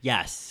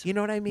 Yes. You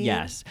know what I mean?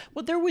 Yes.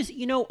 Well, there was,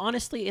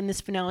 honestly, in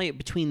this finale,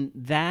 between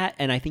that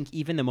and I think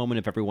even the moment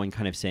of everyone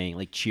kind of saying,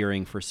 like,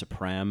 cheering for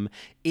Supreme,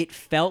 it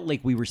felt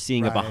like we were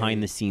seeing a Right.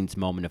 behind the scenes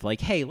moment of,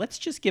 like, hey, let's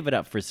just give it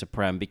up for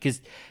Supreme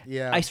because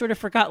Yeah. I sort of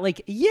forgot,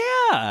 like,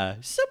 yeah,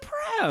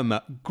 Supreme.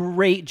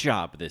 Great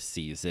job this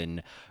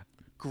season.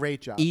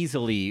 Great job.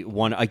 Easily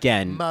one,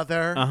 again.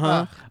 Mother.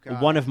 Uh-huh. Oh,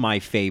 God. One of my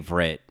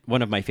favorite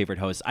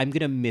hosts. I'm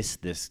going to miss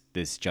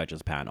this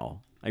judges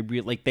panel. I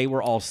really, like, they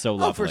were all so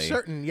lovely. Oh, for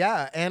certain.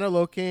 Yeah. Anna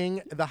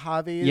Loking, the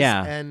Javis,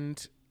 Yeah.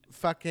 and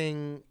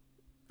fucking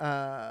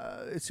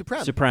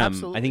Supreme. Supreme.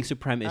 Absolutely. I think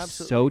Supreme is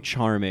Absolutely. so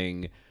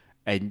charming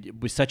and it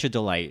was such a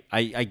delight.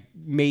 I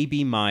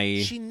maybe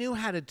my She knew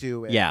how to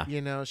do it.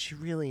 Yeah. She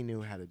really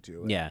knew how to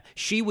do it. yeah,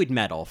 she would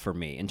medal for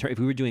me. If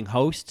we were doing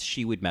hosts,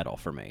 she would medal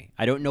for me.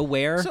 I don't know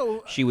where.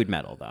 So, she would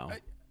medal though.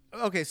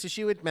 Okay, so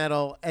she would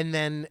medal, and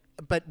then,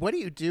 but what do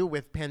you do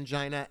with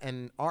Pangina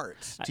and Art?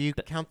 Do you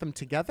count them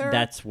together?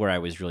 That's where I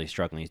was really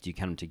struggling. Is do you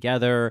count them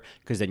together?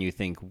 Because then you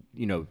think,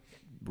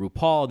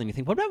 RuPaul. Then you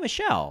think, what about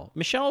Michelle?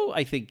 Michelle,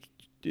 I think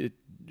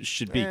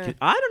should be. I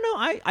don't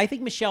know. I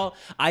think Michelle.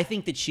 I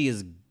think that she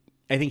is.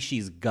 I think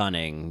she's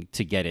gunning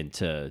to get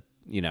into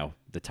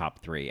the top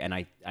 3, and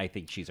I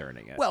think she's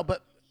earning it. Well,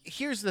 but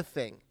here's the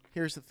thing.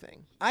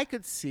 I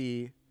could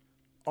see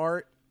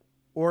Art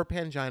or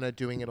Pangina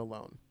doing it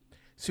alone.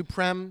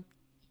 Supreme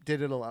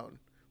did it alone.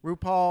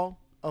 RuPaul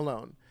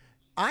alone.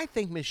 I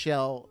think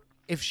Michelle,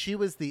 if she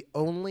was the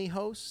only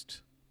host,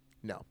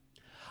 no.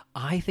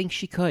 I think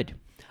she could.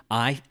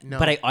 No.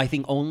 But I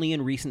think only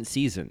in recent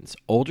seasons.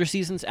 Older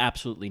seasons,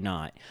 absolutely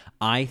not.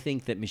 I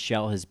think that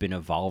Michelle has been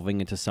evolving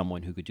into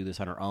someone who could do this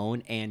on her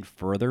own. And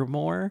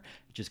furthermore,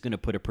 just going to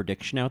put a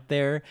prediction out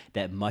there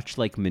that much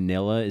like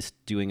Manila is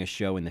doing a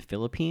show in the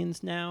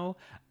Philippines now,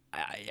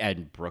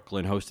 and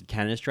Brooklyn hosted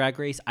Canada's Drag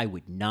Race, I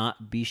would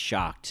not be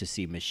shocked to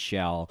see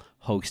Michelle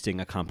hosting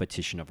a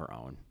competition of her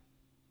own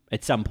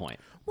at some point.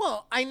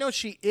 Well, I know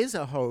she is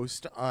a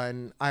host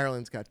on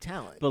Ireland's Got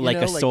Talent. But you like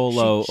know, a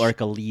solo she- or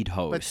like a lead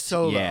host. But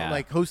solo, yeah.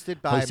 like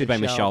hosted by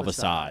Michelle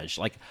Visage.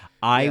 Like,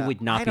 I Yeah,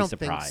 would not I be don't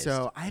surprised. Think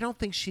so. I don't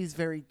think she's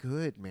very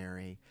good,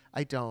 Mary.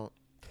 I don't.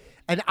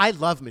 And I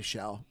love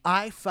Michelle.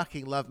 I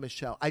fucking love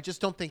Michelle. I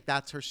just don't think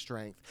that's her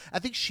strength. I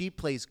think she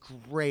plays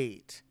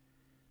great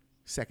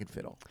second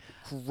fiddle.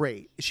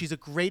 Great. She's a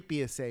great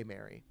BSA,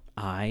 Mary.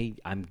 I'm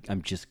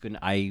just gonna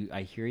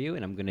I hear you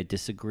and I'm gonna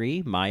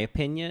disagree. My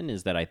opinion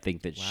is that I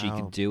think that she Wow.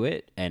 could do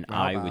it and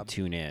Wow, I Bob. would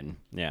tune in.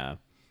 Yeah.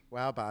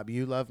 Wow, Bob,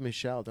 you love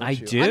Michelle, don't I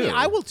you? do. I mean,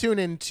 I will tune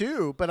in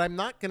too, but I'm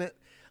not going to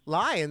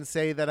lie and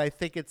say that I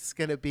think it's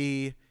going to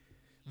be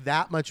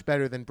that much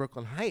better than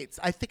Brooklyn Heights.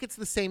 I think it's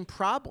the same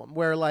problem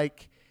where,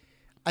 like,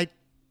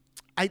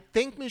 I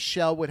think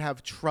Michelle would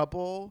have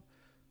trouble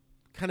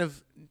kind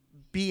of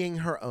being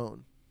her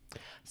own.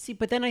 See,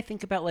 but then I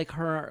think about like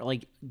her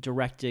like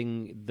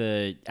directing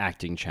the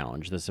acting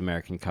challenge, this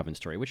American Coven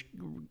story, which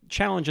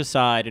challenge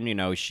aside,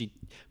 and she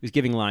was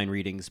giving line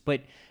readings,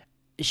 but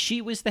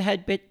she was the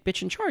head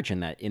bitch in charge in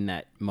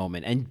that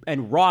moment,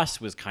 and Ross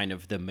was kind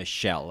of the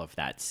Michelle of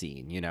that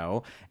scene,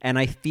 and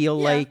I feel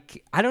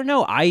like I don't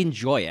know, I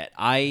enjoy it.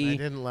 I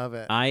didn't love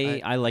it.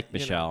 I like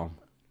Michelle.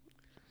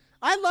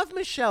 I love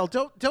Michelle.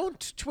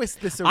 Don't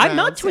twist this around. I'm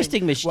not saying,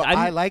 twisting Michelle. Well,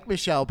 I like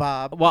Michelle,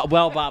 Bob. Well,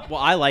 Bob.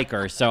 Well, I like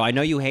her, so I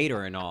know you hate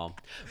her and all.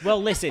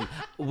 Well, listen,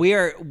 we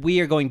are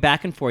going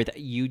back and forth.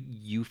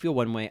 You feel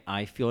one way,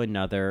 I feel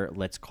another.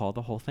 Let's call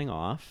the whole thing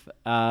off.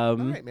 All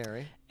right,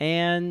 Mary.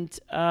 And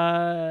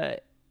I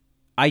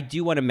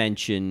do want to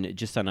mention,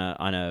 just on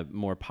a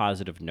more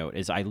positive note,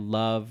 is I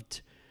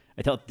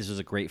thought this was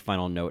a great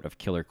final note of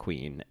Killer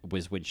Queen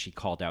was when she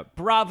called out,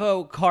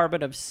 "Bravo,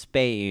 Carmen of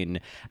Spain."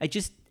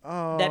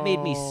 That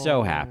made me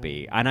so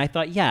happy. And I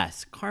thought,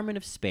 yes, Carmen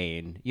of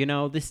Spain,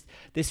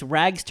 this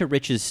rags to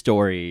riches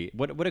story.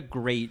 What a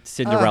great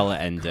Cinderella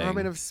ending.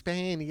 Carmen of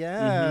Spain,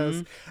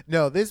 yes.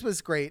 No, this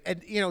was great.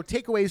 And,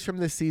 takeaways from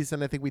this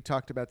season, I think we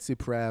talked about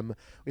Supreme.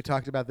 We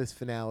talked about this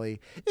finale.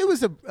 It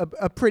was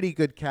a pretty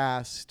good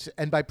cast.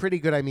 And by pretty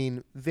good, I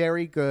mean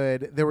very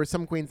good. There were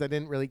some queens I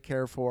didn't really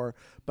care for.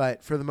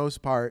 But for the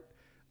most part,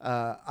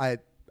 I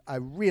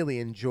really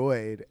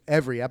enjoyed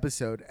every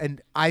episode. And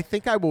I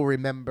think I will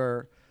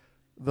remember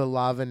the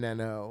La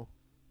Veneno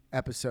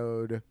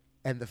episode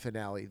and the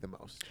finale the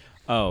most.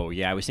 Oh,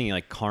 yeah. I was thinking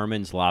like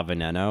Carmen's La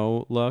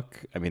Veneno look.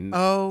 I mean,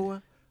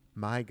 Oh,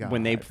 my God.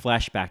 when they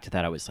flashed back to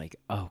that, I was like,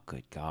 oh,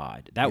 good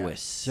God. That was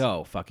Yes.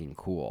 so fucking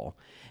cool.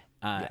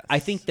 Yes. I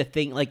think the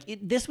thing,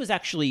 this was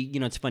actually,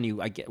 it's funny.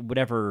 I get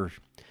whatever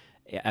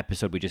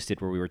episode we just did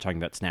where we were talking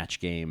about Snatch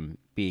Game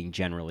being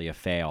generally a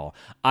fail.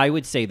 I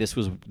would say this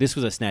was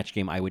a Snatch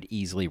Game I would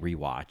easily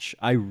rewatch.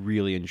 I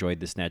really enjoyed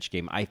the Snatch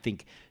Game. I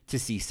think to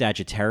see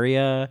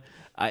Sagittaria,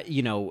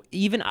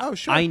 even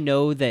sure. I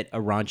know that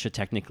Arantxa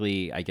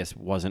technically, I guess,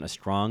 wasn't a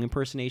strong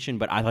impersonation,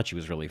 but I thought she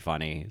was really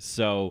funny.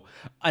 So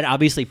And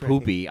obviously,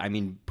 Poopy. I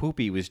mean,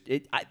 Poopy was.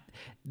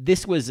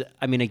 This was.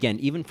 I mean, again,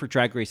 even for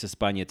Drag Race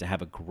España to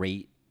have a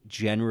great,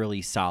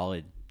 generally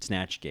solid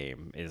Snatch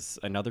Game is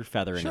another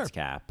feather in Sure. its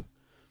cap.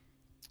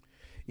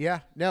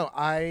 Yeah, no,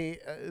 I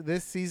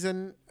this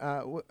season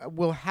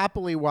will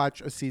happily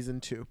watch a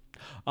season 2.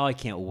 Oh, I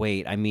can't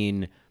wait. I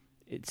mean,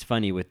 it's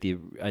funny with the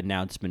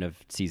announcement of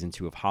season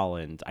 2 of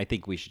Holland. I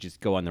think we should just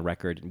go on the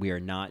record. We are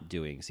not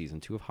doing season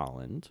 2 of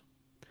Holland.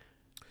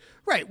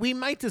 Right, we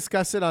might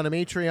discuss it on a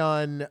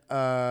Matreon,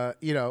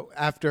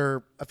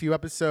 after a few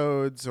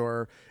episodes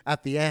or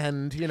at the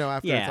end, after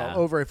it's Yeah.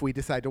 all over, if we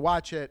decide to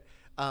watch it.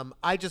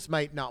 I just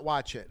might not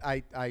watch it.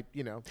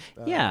 Who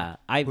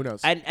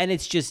knows? And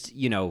it's just,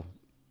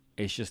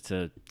 it's just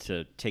to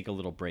take a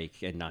little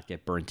break and not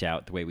get burnt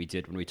out the way we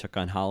did when we took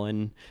on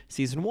Holland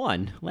season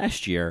 1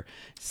 last year.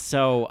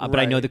 So, but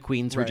I know Right, the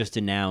queens were right. just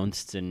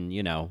announced, and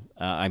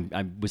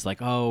I was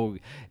like, oh,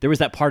 there was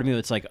that part of me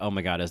that's like, oh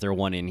my god, is there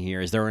one in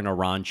here? Is there an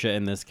Arancha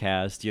in this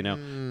cast?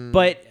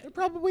 But It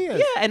probably is.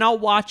 yeah, and I'll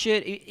watch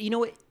it.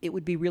 It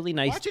would be really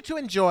nice. Watch it to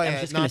enjoy I was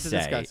it, just not gonna to say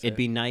discuss it'd it.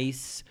 be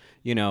nice.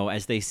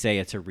 As they say,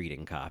 it's a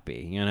reading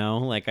copy.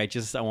 Like I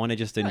want to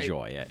just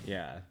enjoy it.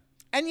 Yeah.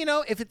 And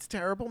if it's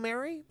terrible,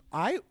 Mary,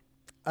 I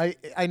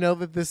know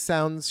that this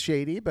sounds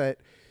shady, but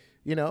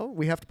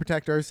we have to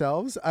protect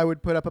ourselves. I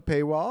would put up a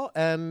paywall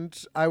and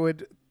I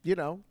would,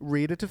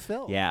 read it to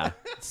Phil. Yeah,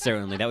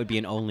 certainly. That would be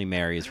an Only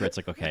Marys where it's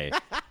like, okay,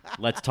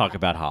 let's talk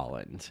about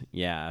Holland.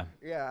 Yeah.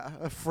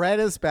 Yeah. Fred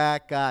is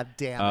back. God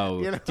damn it.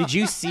 Oh, did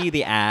you see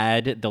the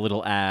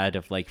little ad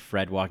of like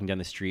Fred walking down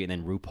the street and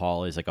then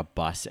RuPaul is like a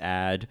bus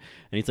ad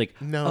and he's like,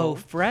 No. oh,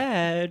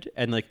 Fred.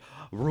 And like,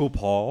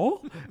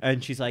 RuPaul?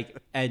 And she's like,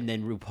 and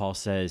then RuPaul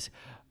says,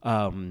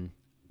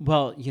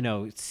 well,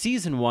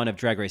 season 1 of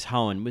Drag Race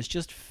Holland was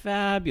just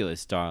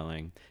fabulous,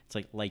 darling.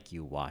 It's like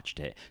you watched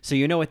it. So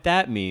you know what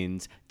that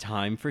means.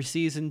 Time for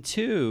season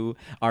 2.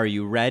 Are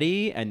you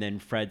ready? And then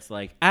Fred's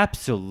like,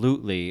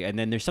 absolutely. And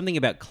then there's something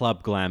about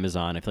Club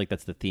Glamazon. I feel like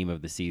that's the theme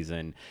of the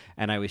season.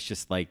 And I was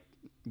just like,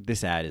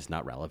 this ad is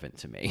not relevant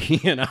to me,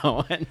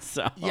 And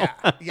so Yeah.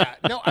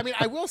 No, I mean,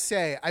 I will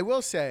say,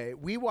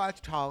 we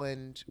watched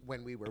Holland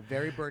when we were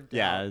very burnt out.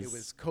 Yes. It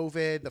was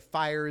COVID. The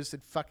fires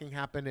had fucking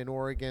happened in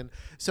Oregon.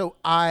 So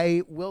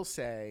I will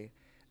say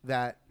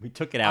that we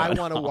took it out. I on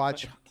want to Holland.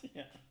 watch.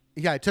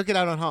 Yeah, I took it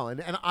out on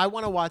Holland, and I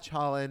want to watch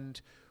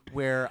Holland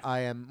where I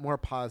am more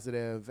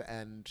positive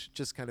and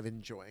just kind of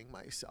enjoying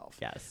myself.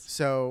 Yes.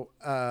 So,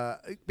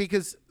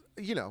 because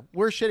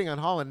we're shitting on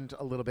Holland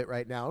a little bit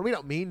right now, and we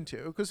don't mean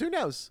to, because who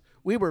knows?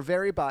 We were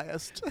very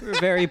biased. We're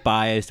very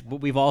biased. But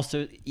we've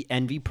also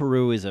Envy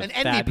Peru is a And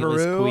Envy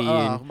fabulous Peru, queen.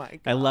 oh my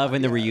I love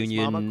in the God, yes,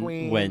 Mama reunion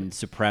Queen. when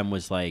Supreme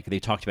was like they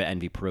talked about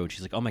Envy Peru and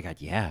she's like, oh my god,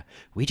 yeah,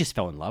 we just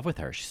fell in love with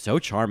her. She's so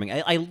charming.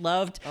 I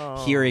loved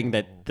hearing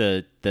that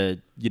the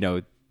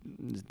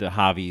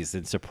Javis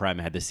and Supreme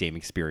had the same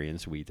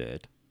experience we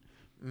did.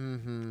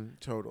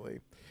 Totally.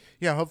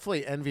 Yeah,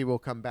 hopefully Envy will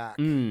come back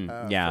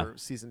yeah. for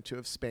season 2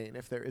 of Spain,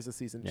 if there is a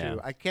season 2. Yeah.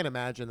 I can't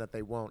imagine that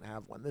they won't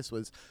have one. This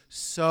was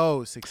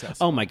so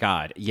successful. Oh my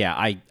god, yeah,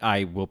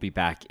 I will be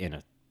back in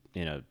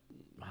a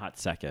hot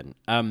second.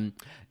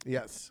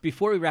 Yes.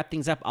 Before we wrap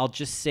things up, I'll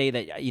just say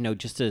that,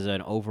 just as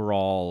an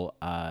overall,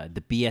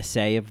 the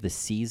BSA of the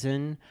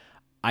season,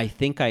 I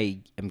think I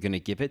am going to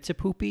give it to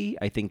Poopy.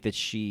 I think that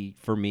she,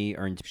 for me,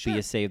 earned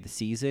BSA of the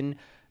season.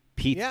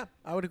 Yeah,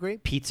 I would agree.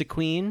 Pizza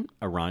Queen,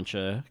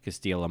 Arancha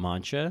Castilla-La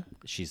Mancha.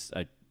 She's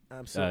a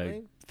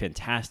Absolutely.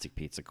 fantastic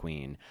pizza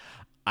queen.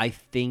 I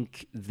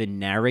think the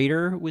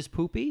narrator was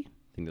Poopy.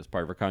 I think that's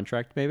part of her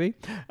contract, maybe.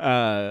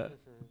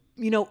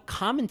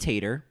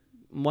 Commentator,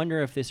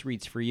 wonder if this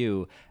reads for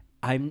you.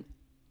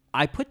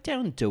 I put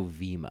down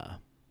Dovima.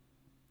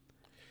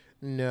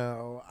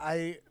 No,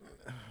 I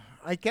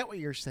get what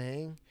you're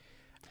saying.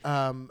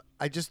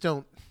 I just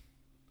don't.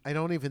 I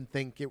don't even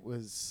think it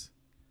was.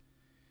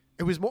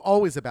 It was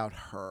always about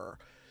her.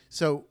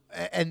 So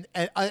and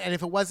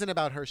if it wasn't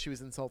about her, she was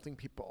insulting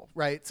people,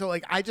 right? So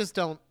I just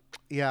don't.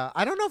 Yeah,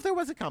 I don't know if there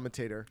was a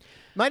commentator.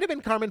 Might have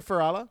been Carmen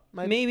Farala.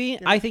 Maybe.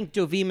 I think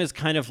Dovima's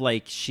kind of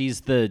like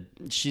she's the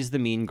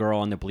mean girl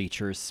on the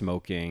bleachers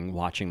smoking,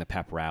 watching the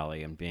pep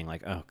rally and being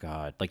like, oh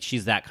God. Like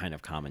she's that kind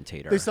of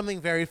commentator. There's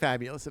something very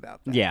fabulous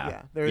about that.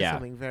 Yeah. There is Yeah.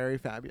 something very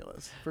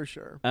fabulous for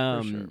sure.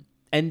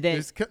 And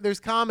then There's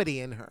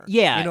comedy in her.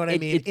 Yeah, you know what I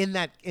mean.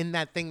 it- In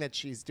that thing that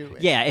she's doing.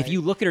 Yeah, if you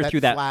look at her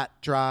through that- flat,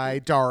 dry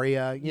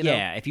Daria.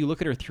 yeah, if you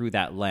look at her through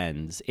that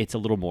lens, it's a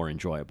little more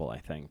enjoyable, I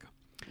think.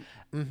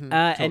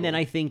 And then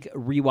I think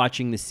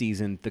rewatching the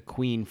season, the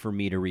queen for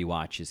me to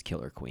rewatch is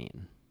Killer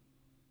Queen.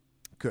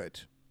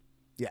 Good.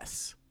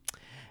 Yes.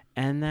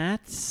 And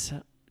that's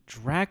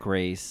Drag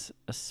Race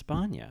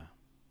España.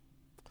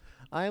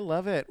 I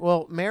love it.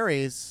 Well,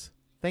 Mary's,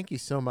 Thank you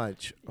so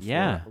much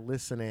Yeah. for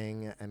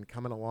listening and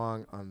coming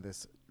along on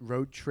this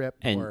road trip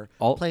And or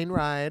all- plane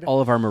ride.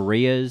 All of our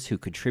Marias who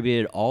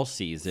contributed all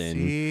season.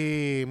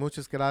 Sí,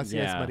 muchas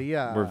gracias,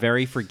 Maria. We're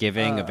very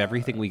forgiving of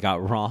everything we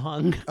got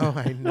wrong. Oh,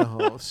 I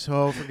know.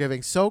 So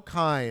forgiving. So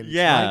kind.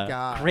 Yeah, My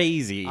God.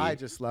 crazy. I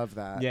just love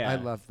that. Yeah. I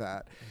love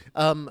that.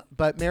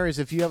 But, Marys,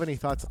 if you have any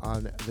thoughts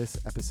on this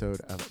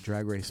episode of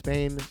Drag Race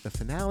Spain, the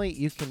finale,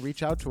 you can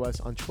reach out to us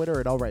on Twitter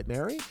at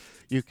AllRightMary.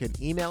 You can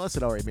email us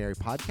at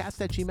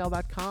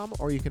allrightmarypodcast@gmail.com,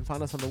 or you can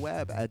find us on the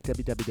web at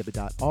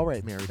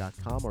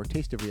www.allrightmary.com or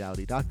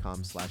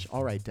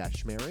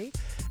tasteofreality.com/allright-mary.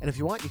 And if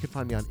you want, you can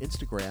find me on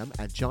Instagram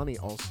at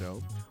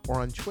JohnnyAlso or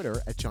on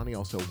Twitter at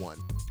JohnnyAlso1.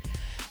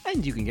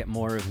 And you can get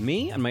more of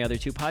me on my other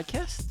two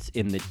podcasts,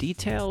 In the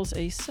Details,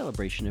 a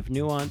celebration of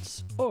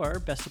nuance, or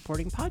Best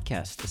Supporting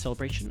Podcast, a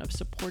celebration of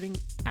supporting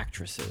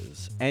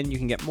actresses. And you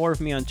can get more of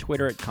me on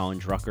Twitter at Colin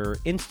Drucker,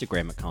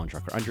 Instagram at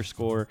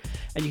ColinDrucker_,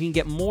 and you can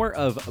get more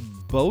of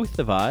both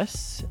of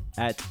us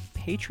at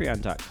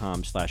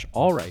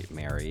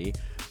patreon.com/allrightmary,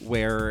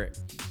 where,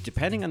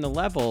 depending on the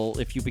level,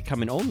 if you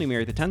become an Only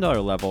Mary at the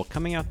 $10 level,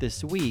 coming out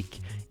this week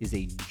is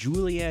a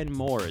Julianne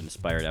Moore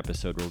inspired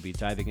episode where we'll be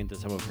diving into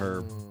some of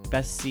her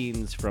best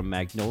scenes from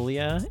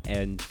Magnolia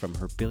and from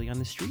her Billy on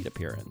the Street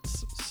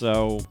appearance.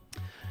 So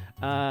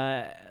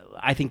I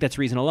think that's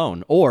reason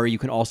alone. Or you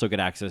can also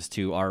get access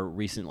to our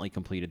recently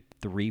completed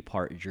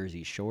 3-part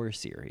Jersey Shore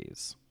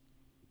series.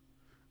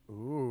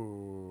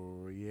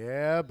 Ooh,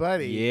 yeah,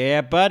 buddy.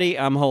 Yeah, buddy.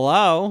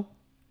 Hello.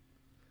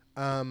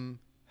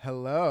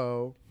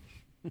 Hello.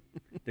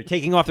 They're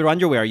taking off their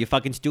underwear. Are you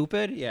fucking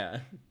stupid?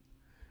 Yeah.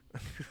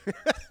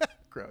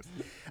 Gross.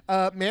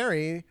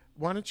 Mary,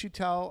 why don't you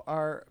tell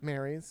our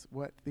Marys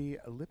what the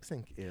lip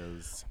sync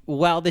is?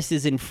 Well, this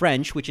is in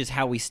French, which is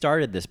how we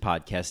started this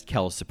podcast,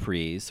 Quelle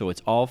Surprise, so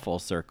it's all full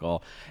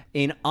circle.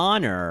 In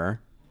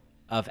honor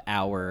of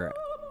our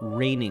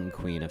reigning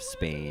queen of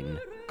Spain,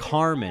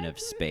 Carmen of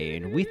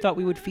Spain, we thought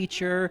we would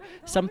feature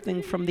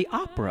something from the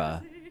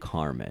opera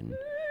Carmen,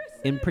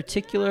 in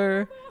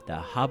particular,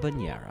 the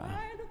habanera.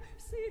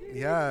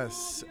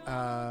 Yes.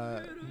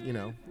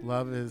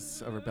 Love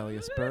is a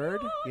rebellious bird,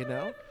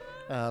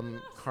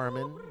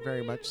 Carmen,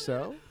 very much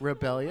so.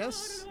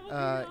 Rebellious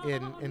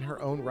in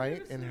her own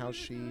right, in how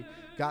she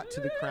got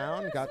to the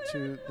crown, got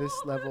to this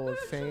level of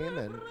fame,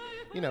 and,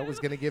 was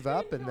going to give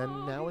up, and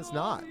then now is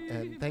not.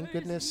 And thank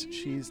goodness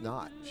she's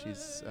not.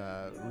 She's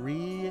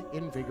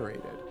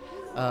reinvigorated.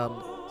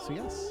 So,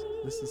 yes,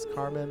 this is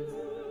Carmen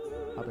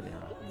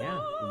Habanera. Yeah.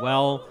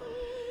 Well,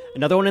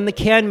 another one in the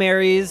can,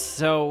 Marys.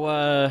 So,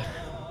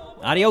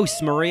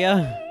 adios,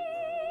 Maria.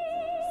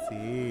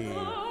 See.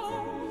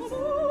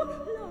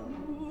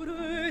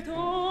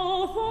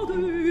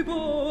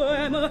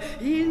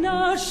 Il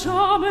n'a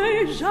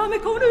jamais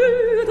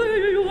connu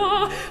de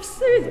loi.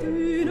 Si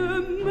tu ne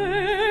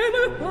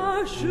m'aimes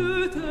pas, je